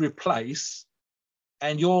 which they replace,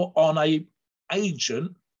 and you're on a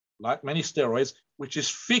agent, like many steroids, which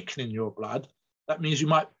is thickening your blood, that means you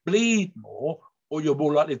might bleed more, or you're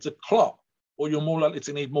more likely to clot, or you're more likely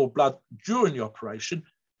to need more blood during the operation,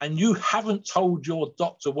 and you haven't told your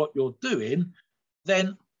doctor what you're doing,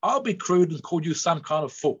 then I'll be crude and call you some kind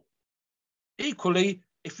of fool. Equally,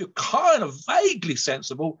 if you're kind of vaguely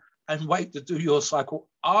sensible and wait to do your cycle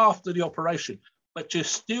after the operation, but you're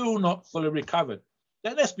still not fully recovered,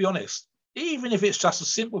 then let's be honest, even if it's just a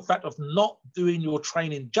simple fact of not doing your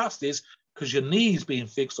training justice because your knee's being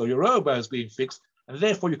fixed or your elbow's being fixed, and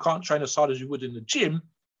therefore you can't train as hard as you would in the gym,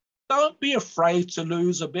 don't be afraid to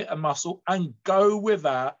lose a bit of muscle and go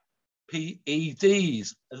without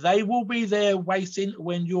PEDs. They will be there waiting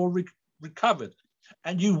when you're recovered.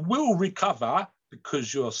 And you will recover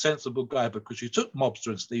because you're a sensible guy, because you took Mobster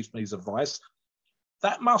and Steve Smee's advice.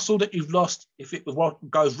 That muscle that you've lost, if it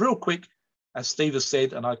goes real quick, as Steve has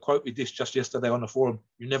said, and I quoted this just yesterday on the forum,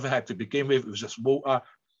 you never had to begin with, it was just water.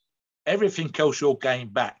 Everything else you'll gain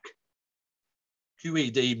back.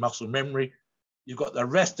 QED, muscle memory. You've got the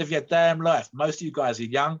rest of your damn life. Most of you guys are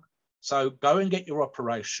young, so go and get your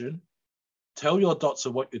operation. Tell your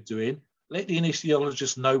doctor what you're doing. Let the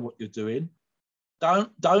anesthesiologist know what you're doing.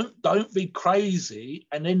 Don't be crazy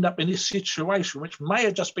and end up in this situation, which may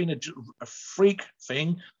have just been a freak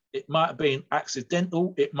thing. It might have been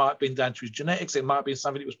accidental. It might have been down to his genetics. It might have been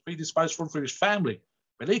something that was predisposed from through his family.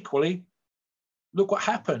 But equally, look what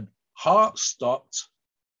happened. Heart stopped,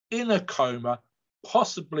 in a coma,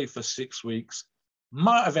 possibly for 6 weeks,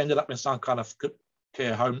 might have ended up in some kind of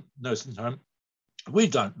care home, nursing home. We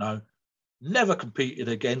don't know. Never competed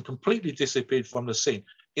again, completely disappeared from the scene.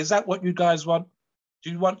 Is that what you guys want? Do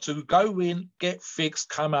you want to go in, get fixed,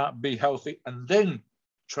 come out, be healthy, and then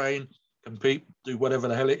train, compete, do whatever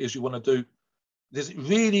the hell it is you want to do? Does it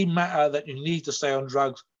really matter that you need to stay on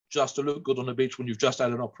drugs just to look good on the beach when you've just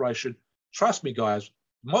had an operation? Trust me, guys,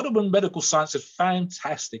 modern medical science is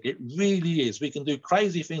fantastic. It really is. We can do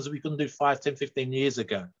crazy things that we couldn't do 5, 10, 15 years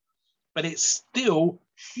ago. But it's still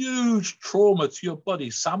huge trauma to your body.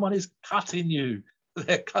 Someone is cutting you.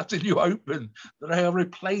 They're cutting you open. They are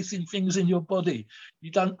replacing things in your body. You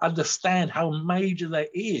don't understand how major that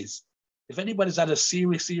is. If anybody's had a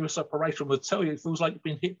serious operation, will tell you it feels like you've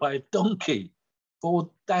been hit by a donkey for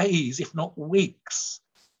days, if not weeks.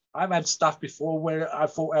 I've had stuff before where I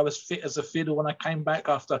thought I was fit as a fiddle when I came back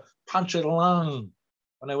after punctured lung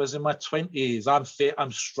when I was in my 20s. I'm fit,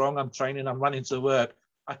 I'm strong, I'm training, I'm running to work.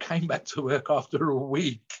 I came back to work after a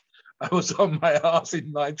week. I was on my ass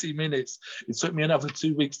in 90 minutes. It took me another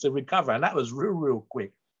 2 weeks to recover, and that was real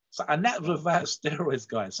quick. So, and that was without steroids,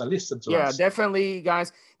 guys. So listen to us. Yeah, definitely,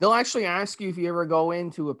 guys. They'll actually ask you if you ever go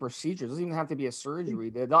into a procedure. It doesn't even have to be a surgery.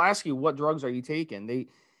 They'll ask you what drugs are you taking.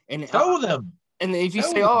 Tell them. And if you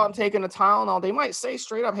say, "Oh, I'm taking a Tylenol," they might say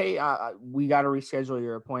straight up, "Hey, we got to reschedule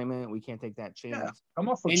your appointment. We can't take that chance." Yeah, I'm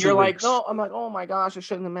off for and 2 you're weeks. like, "No," I'm like, "Oh my gosh, I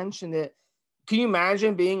shouldn't have mentioned it." Can you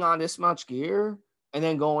imagine being on this much gear and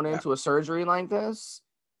then going into a surgery like this?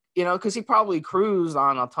 You know, because he probably cruised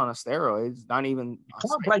on a ton of steroids, not even. You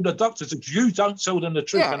can't blame the doctors if you don't tell them the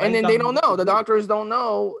truth. Yeah, and then they don't know. The doctors don't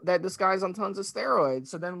know that this guy's on tons of steroids.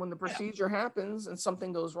 So then when the procedure happens and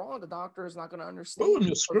something goes wrong, the doctor is not going to understand. Boom,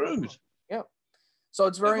 you're screwed. Yeah. So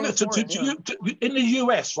it's very important. In the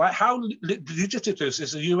US, right? How legitimatous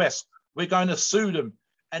is the US? We're going to sue them.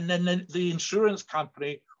 And then the insurance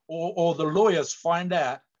company or the lawyers find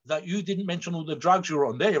out that you didn't mention all the drugs you were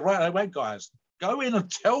on. There, right away, guys. Go in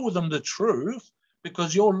and tell them the truth,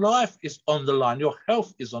 because your life is on the line, your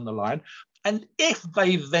health is on the line. And if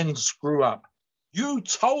they then screw up, you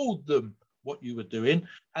told them what you were doing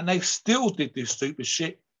and they still did this stupid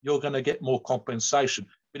shit, you're going to get more compensation.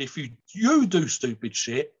 But if you do stupid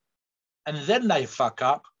shit and then they fuck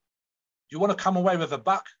up, you want to come away with a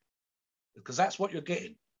buck, because that's what you're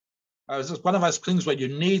getting. It's just one of those things where you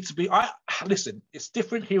need to be. Listen, it's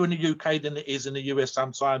different here in the UK than it is in the US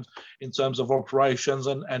sometimes in terms of operations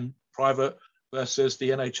and private versus the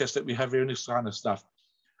NHS that we have here and this kind of stuff.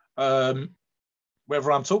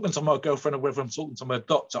 Whether I'm talking to my girlfriend or whether I'm talking to my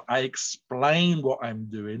doctor, I explain what I'm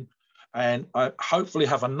doing, and I hopefully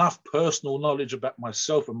have enough personal knowledge about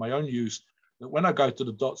myself and my own use that when I go to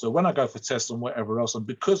the doctor, when I go for tests and whatever else, and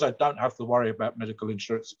because I don't have to worry about medical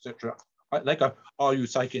insurance, etc., they go, "Are you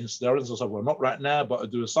taking steroids?" I say, "Well, not right now, but I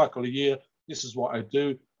do a cycle a year. This is what I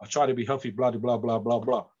do. I try to be healthy, blah, blah, blah, blah,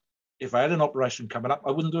 blah." If I had an operation coming up,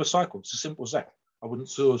 I wouldn't do a cycle. It's as simple as that. I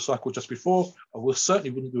wouldn't do a cycle just before.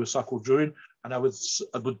 Certainly wouldn't do a cycle during. And I would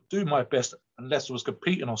do my best, unless I was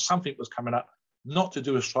competing or something was coming up, not to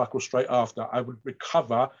do a cycle straight after. I would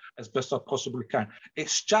recover as best I possibly can.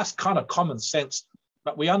 It's just kind of common sense.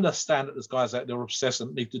 But we understand that there's guys out there obsessed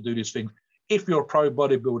and need to do these things. If you're a pro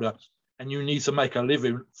bodybuilder, and you need to make a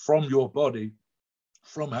living from your body,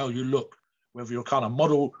 from how you look, whether you're a kind of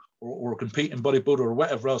model or a competing bodybuilder or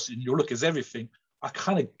whatever else, and your look is everything, I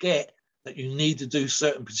kind of get that you need to do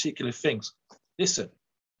certain particular things. Listen,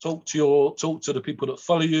 talk to the people that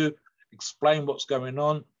follow you, explain what's going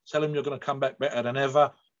on, tell them you're going to come back better than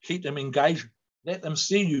ever, keep them engaged, let them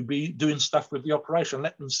see you be doing stuff with the operation,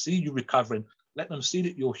 let them see you recovering, let them see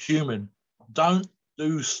that you're human. Don't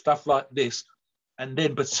do stuff like this. And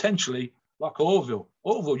then potentially, like Orville,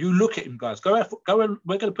 you look at him, guys. Go and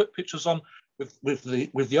we're going to put pictures on with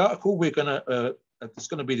the article. We're going to it's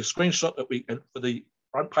going to be the screenshot that we for the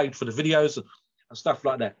front page for the videos and stuff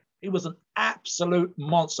like that. He was an absolute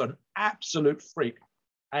monster, an absolute freak,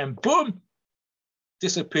 and boom,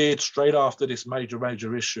 disappeared straight after this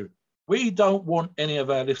major issue. We don't want any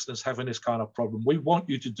of our listeners having this kind of problem. We want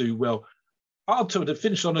you to do well. Until the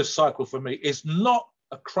finish on this cycle for me is not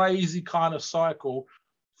a crazy kind of cycle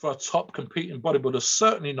for a top competing bodybuilder,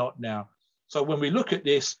 certainly not now. So when we look at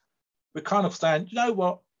this, we're kind of saying, you know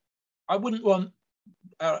what, I wouldn't want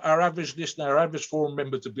our average listener, our average forum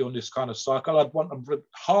member to be on this kind of cycle. I'd want them for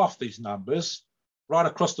half these numbers right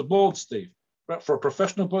across the board, Steve. But for a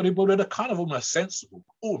professional bodybuilder, they're kind of almost sensible,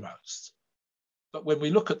 almost. But when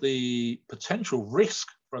we look at the potential risk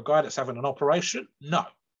for a guy that's having an operation, no.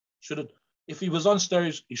 If he was on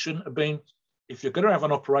steroids, he shouldn't have been. If you're going to have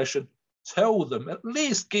an operation, tell them, at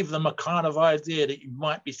least give them a kind of idea that you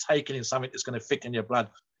might be taking in something that's going to thicken your blood.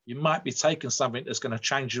 You might be taking something that's going to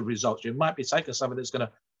change your results. You might be taking something that's going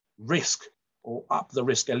to risk or up the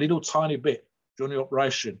risk a little tiny bit during the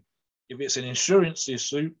operation. If it's an insurance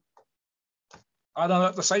issue, I don't know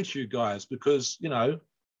what to say to you guys, because, you know,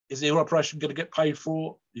 is the operation going to get paid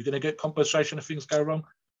for? You're going to get compensation if things go wrong?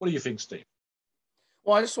 What do you think, Steve?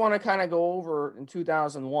 Well, I just want to kind of go over in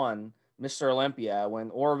 2001, Mr. Olympia, when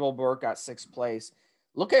Orville Burke got 6th place.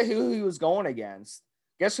 Look at who he was going against.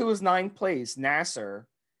 Guess who was 9th place? Nasser.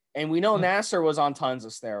 And we know Nasser was on tons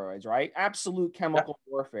of steroids, right? Absolute chemical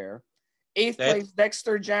warfare. 8th place,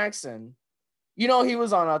 Dexter Jackson. You know he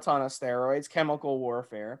was on a ton of steroids, chemical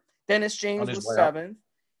warfare. Dennis James was 7th.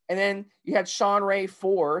 And then you had Sean Ray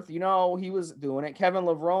 4th. You know he was doing it. Kevin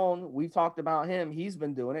Levrone, we've talked about him. He's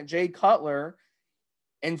been doing it. Jay Cutler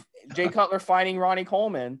fighting Ronnie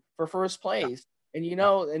Coleman for 1st place. And, you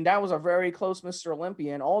know, and that was a very close Mr.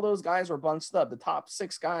 Olympia. And all those guys were bunched up. The top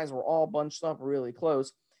 6 guys were all bunched up really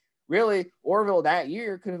close. Really, Orville that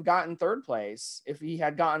year could have gotten 3rd place if he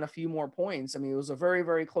had gotten a few more points. I mean, it was a very,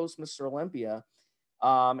 very close Mr. Olympia.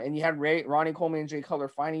 And you had Ronnie Coleman and Jay Cutler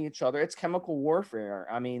fighting each other. It's chemical warfare.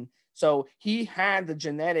 I mean, so he had the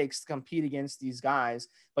genetics to compete against these guys,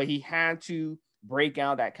 but he had to break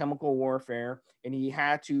out that chemical warfare, and he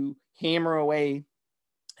had to hammer away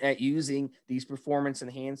at using these performance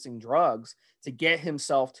enhancing drugs to get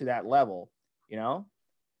himself to that level, you know?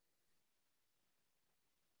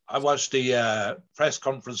 I watched the press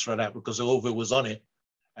conference for that because Orville was on it,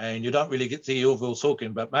 and you don't really get to hear Orville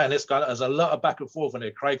talking, but man, there's a lot of back and forth on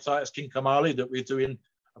there. Craig Titus, King Kamali, that we're doing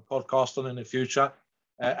a podcast on in the future,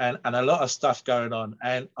 and a lot of stuff going on.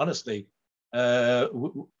 And honestly,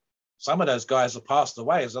 some of those guys have passed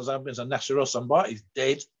away. As Nasser Al-Sombaiti's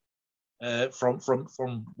dead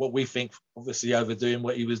from what we think, obviously overdoing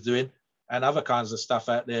what he was doing, and other kinds of stuff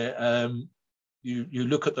out there. You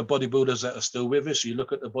look at the bodybuilders that are still with us. You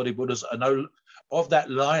look at the bodybuilders that are of that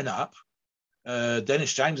lineup.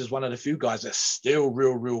 Dennis James is one of the few guys that's still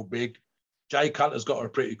real big. Jay Cutler's got a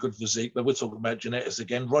pretty good physique, but we're talking about genetics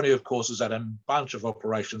again. Ronnie, of course, has had a bunch of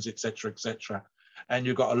operations, etc., etc. And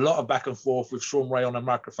you've got a lot of back and forth with Sean Ray on the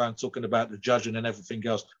microphone talking about the judging and everything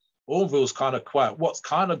else. Orville's kind of quiet. What's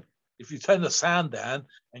kind of, if you turn the sound down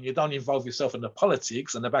and you don't involve yourself in the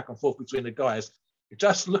politics and the back and forth between the guys, you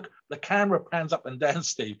just look, the camera pans up and down,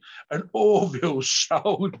 Steve, and Orville's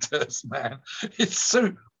shoulders, man. It's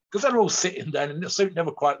suit, because they're all sitting down, and the suit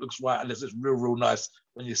never quite looks right unless it's real nice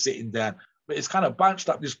when you're sitting down. But it's kind of bunched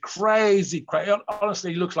up, this crazy.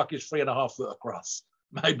 Honestly, he looks like he's 3.5 foot across,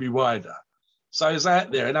 maybe wider. So he's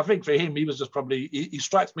out there. And I think for him, he was just probably, he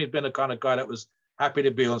strikes me as being the kind of guy that was happy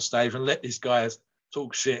to be on stage and let these guys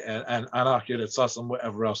talk shit and argue the toss and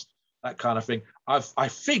whatever else, that kind of thing. I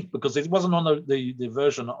think, because it wasn't on the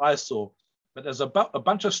version that I saw, but there's a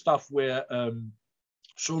bunch of stuff where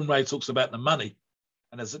Sean Ray talks about the money.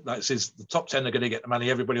 And as it says, the top 10 are going to get the money,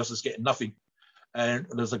 everybody else is getting nothing. And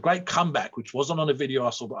there's a great comeback, which wasn't on the video I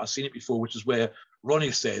saw, but I've seen it before, which is where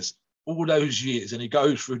Ronnie says, all those years, and he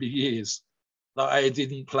goes through the years that I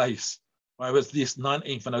didn't place. I was this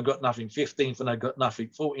 19th and I got nothing, 15th and I got nothing,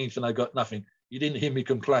 14th and I got nothing. You didn't hear me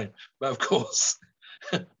complain. But of course,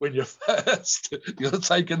 when you're first, you're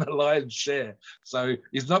taking the lion's share. So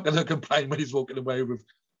he's not going to complain when he's walking away with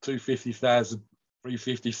 250,000,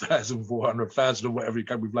 350,000, 400,000 or whatever he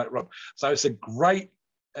came with Black Rock. So it's a great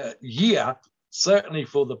year, certainly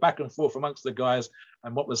for the back and forth amongst the guys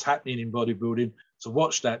and what was happening in bodybuilding, to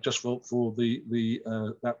watch that just for the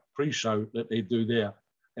that pre-show that they do there.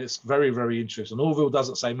 It's very interesting. Orville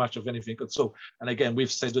doesn't say much of anything at all. And again,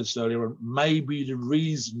 we've said this earlier, maybe the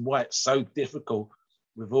reason why it's so difficult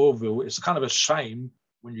with Orville, it's kind of a shame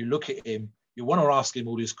when you look at him, you want to ask him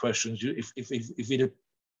all these questions. If he'd have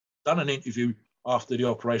done an interview after the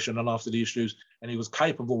operation and after the issues, and he was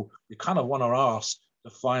capable, you kind of want to ask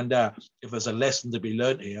to find out if there's a lesson to be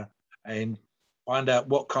learned here and find out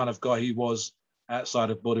what kind of guy he was outside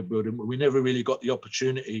of bodybuilding. We never really got the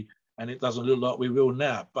opportunity, and it doesn't look like we will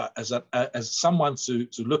now. But as someone to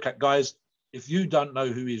look at, guys, if you don't know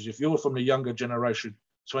who he is, if you're from the younger generation,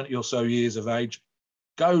 20 or so years of age,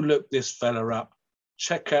 go look this fella up.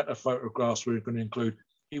 Check out the photographs we're going to include.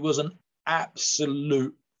 He was an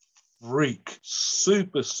absolute freak,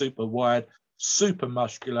 super wide, super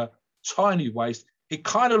muscular, tiny waist. He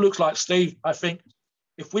kind of looks like Steve, I think,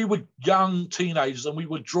 if we were young teenagers and we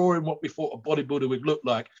were drawing what we thought a bodybuilder would look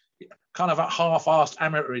like, kind of a half-assed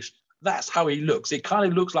amateurish, that's how he looks. He kind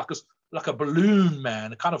of looks like a balloon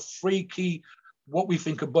man, a kind of freaky, what we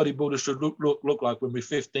think a bodybuilder should look like when we're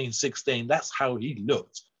 15, 16. That's how he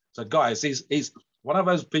looked. So guys, he's one of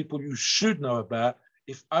those people you should know about,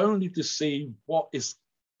 if only to see what is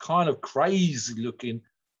kind of crazy looking.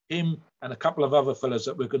 Him and a couple of other fellas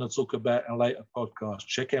that we're going to talk about in a later podcast.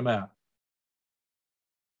 Check him out.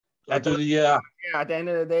 At the end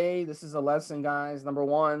of the day, this is a lesson, guys. Number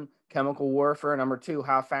one, chemical warfare. Number two,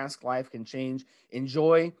 how fast life can change.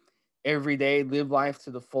 Enjoy every day. Live life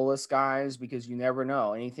to the fullest, guys, because you never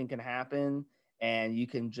know. Anything can happen, and you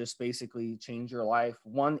can just basically change your life.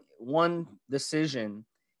 One decision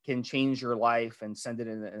can change your life and send it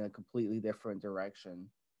in a completely different direction.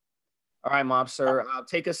 All right, Mobster,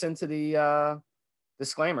 take us into the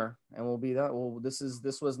disclaimer, and we'll be done. Well, this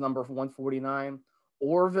was number 149.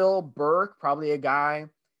 Orville Burke, probably a guy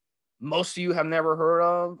most of you have never heard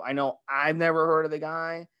of. I know I've never heard of the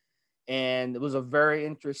guy, and it was a very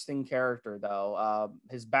interesting character, though.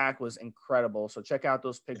 His back was incredible, so check out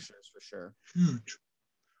those pictures for sure. Huge.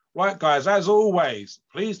 Right, guys, as always,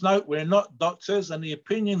 please note we're not doctors, and the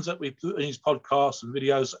opinions that we put in these podcasts and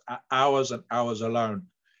videos are ours and ours alone.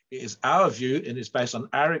 It is our view and is based on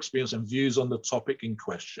our experience and views on the topic in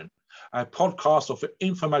question. Our podcasts are for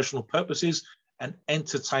informational purposes and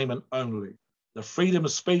entertainment only. The freedom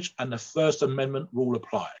of speech and the First Amendment rule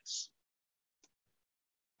applies.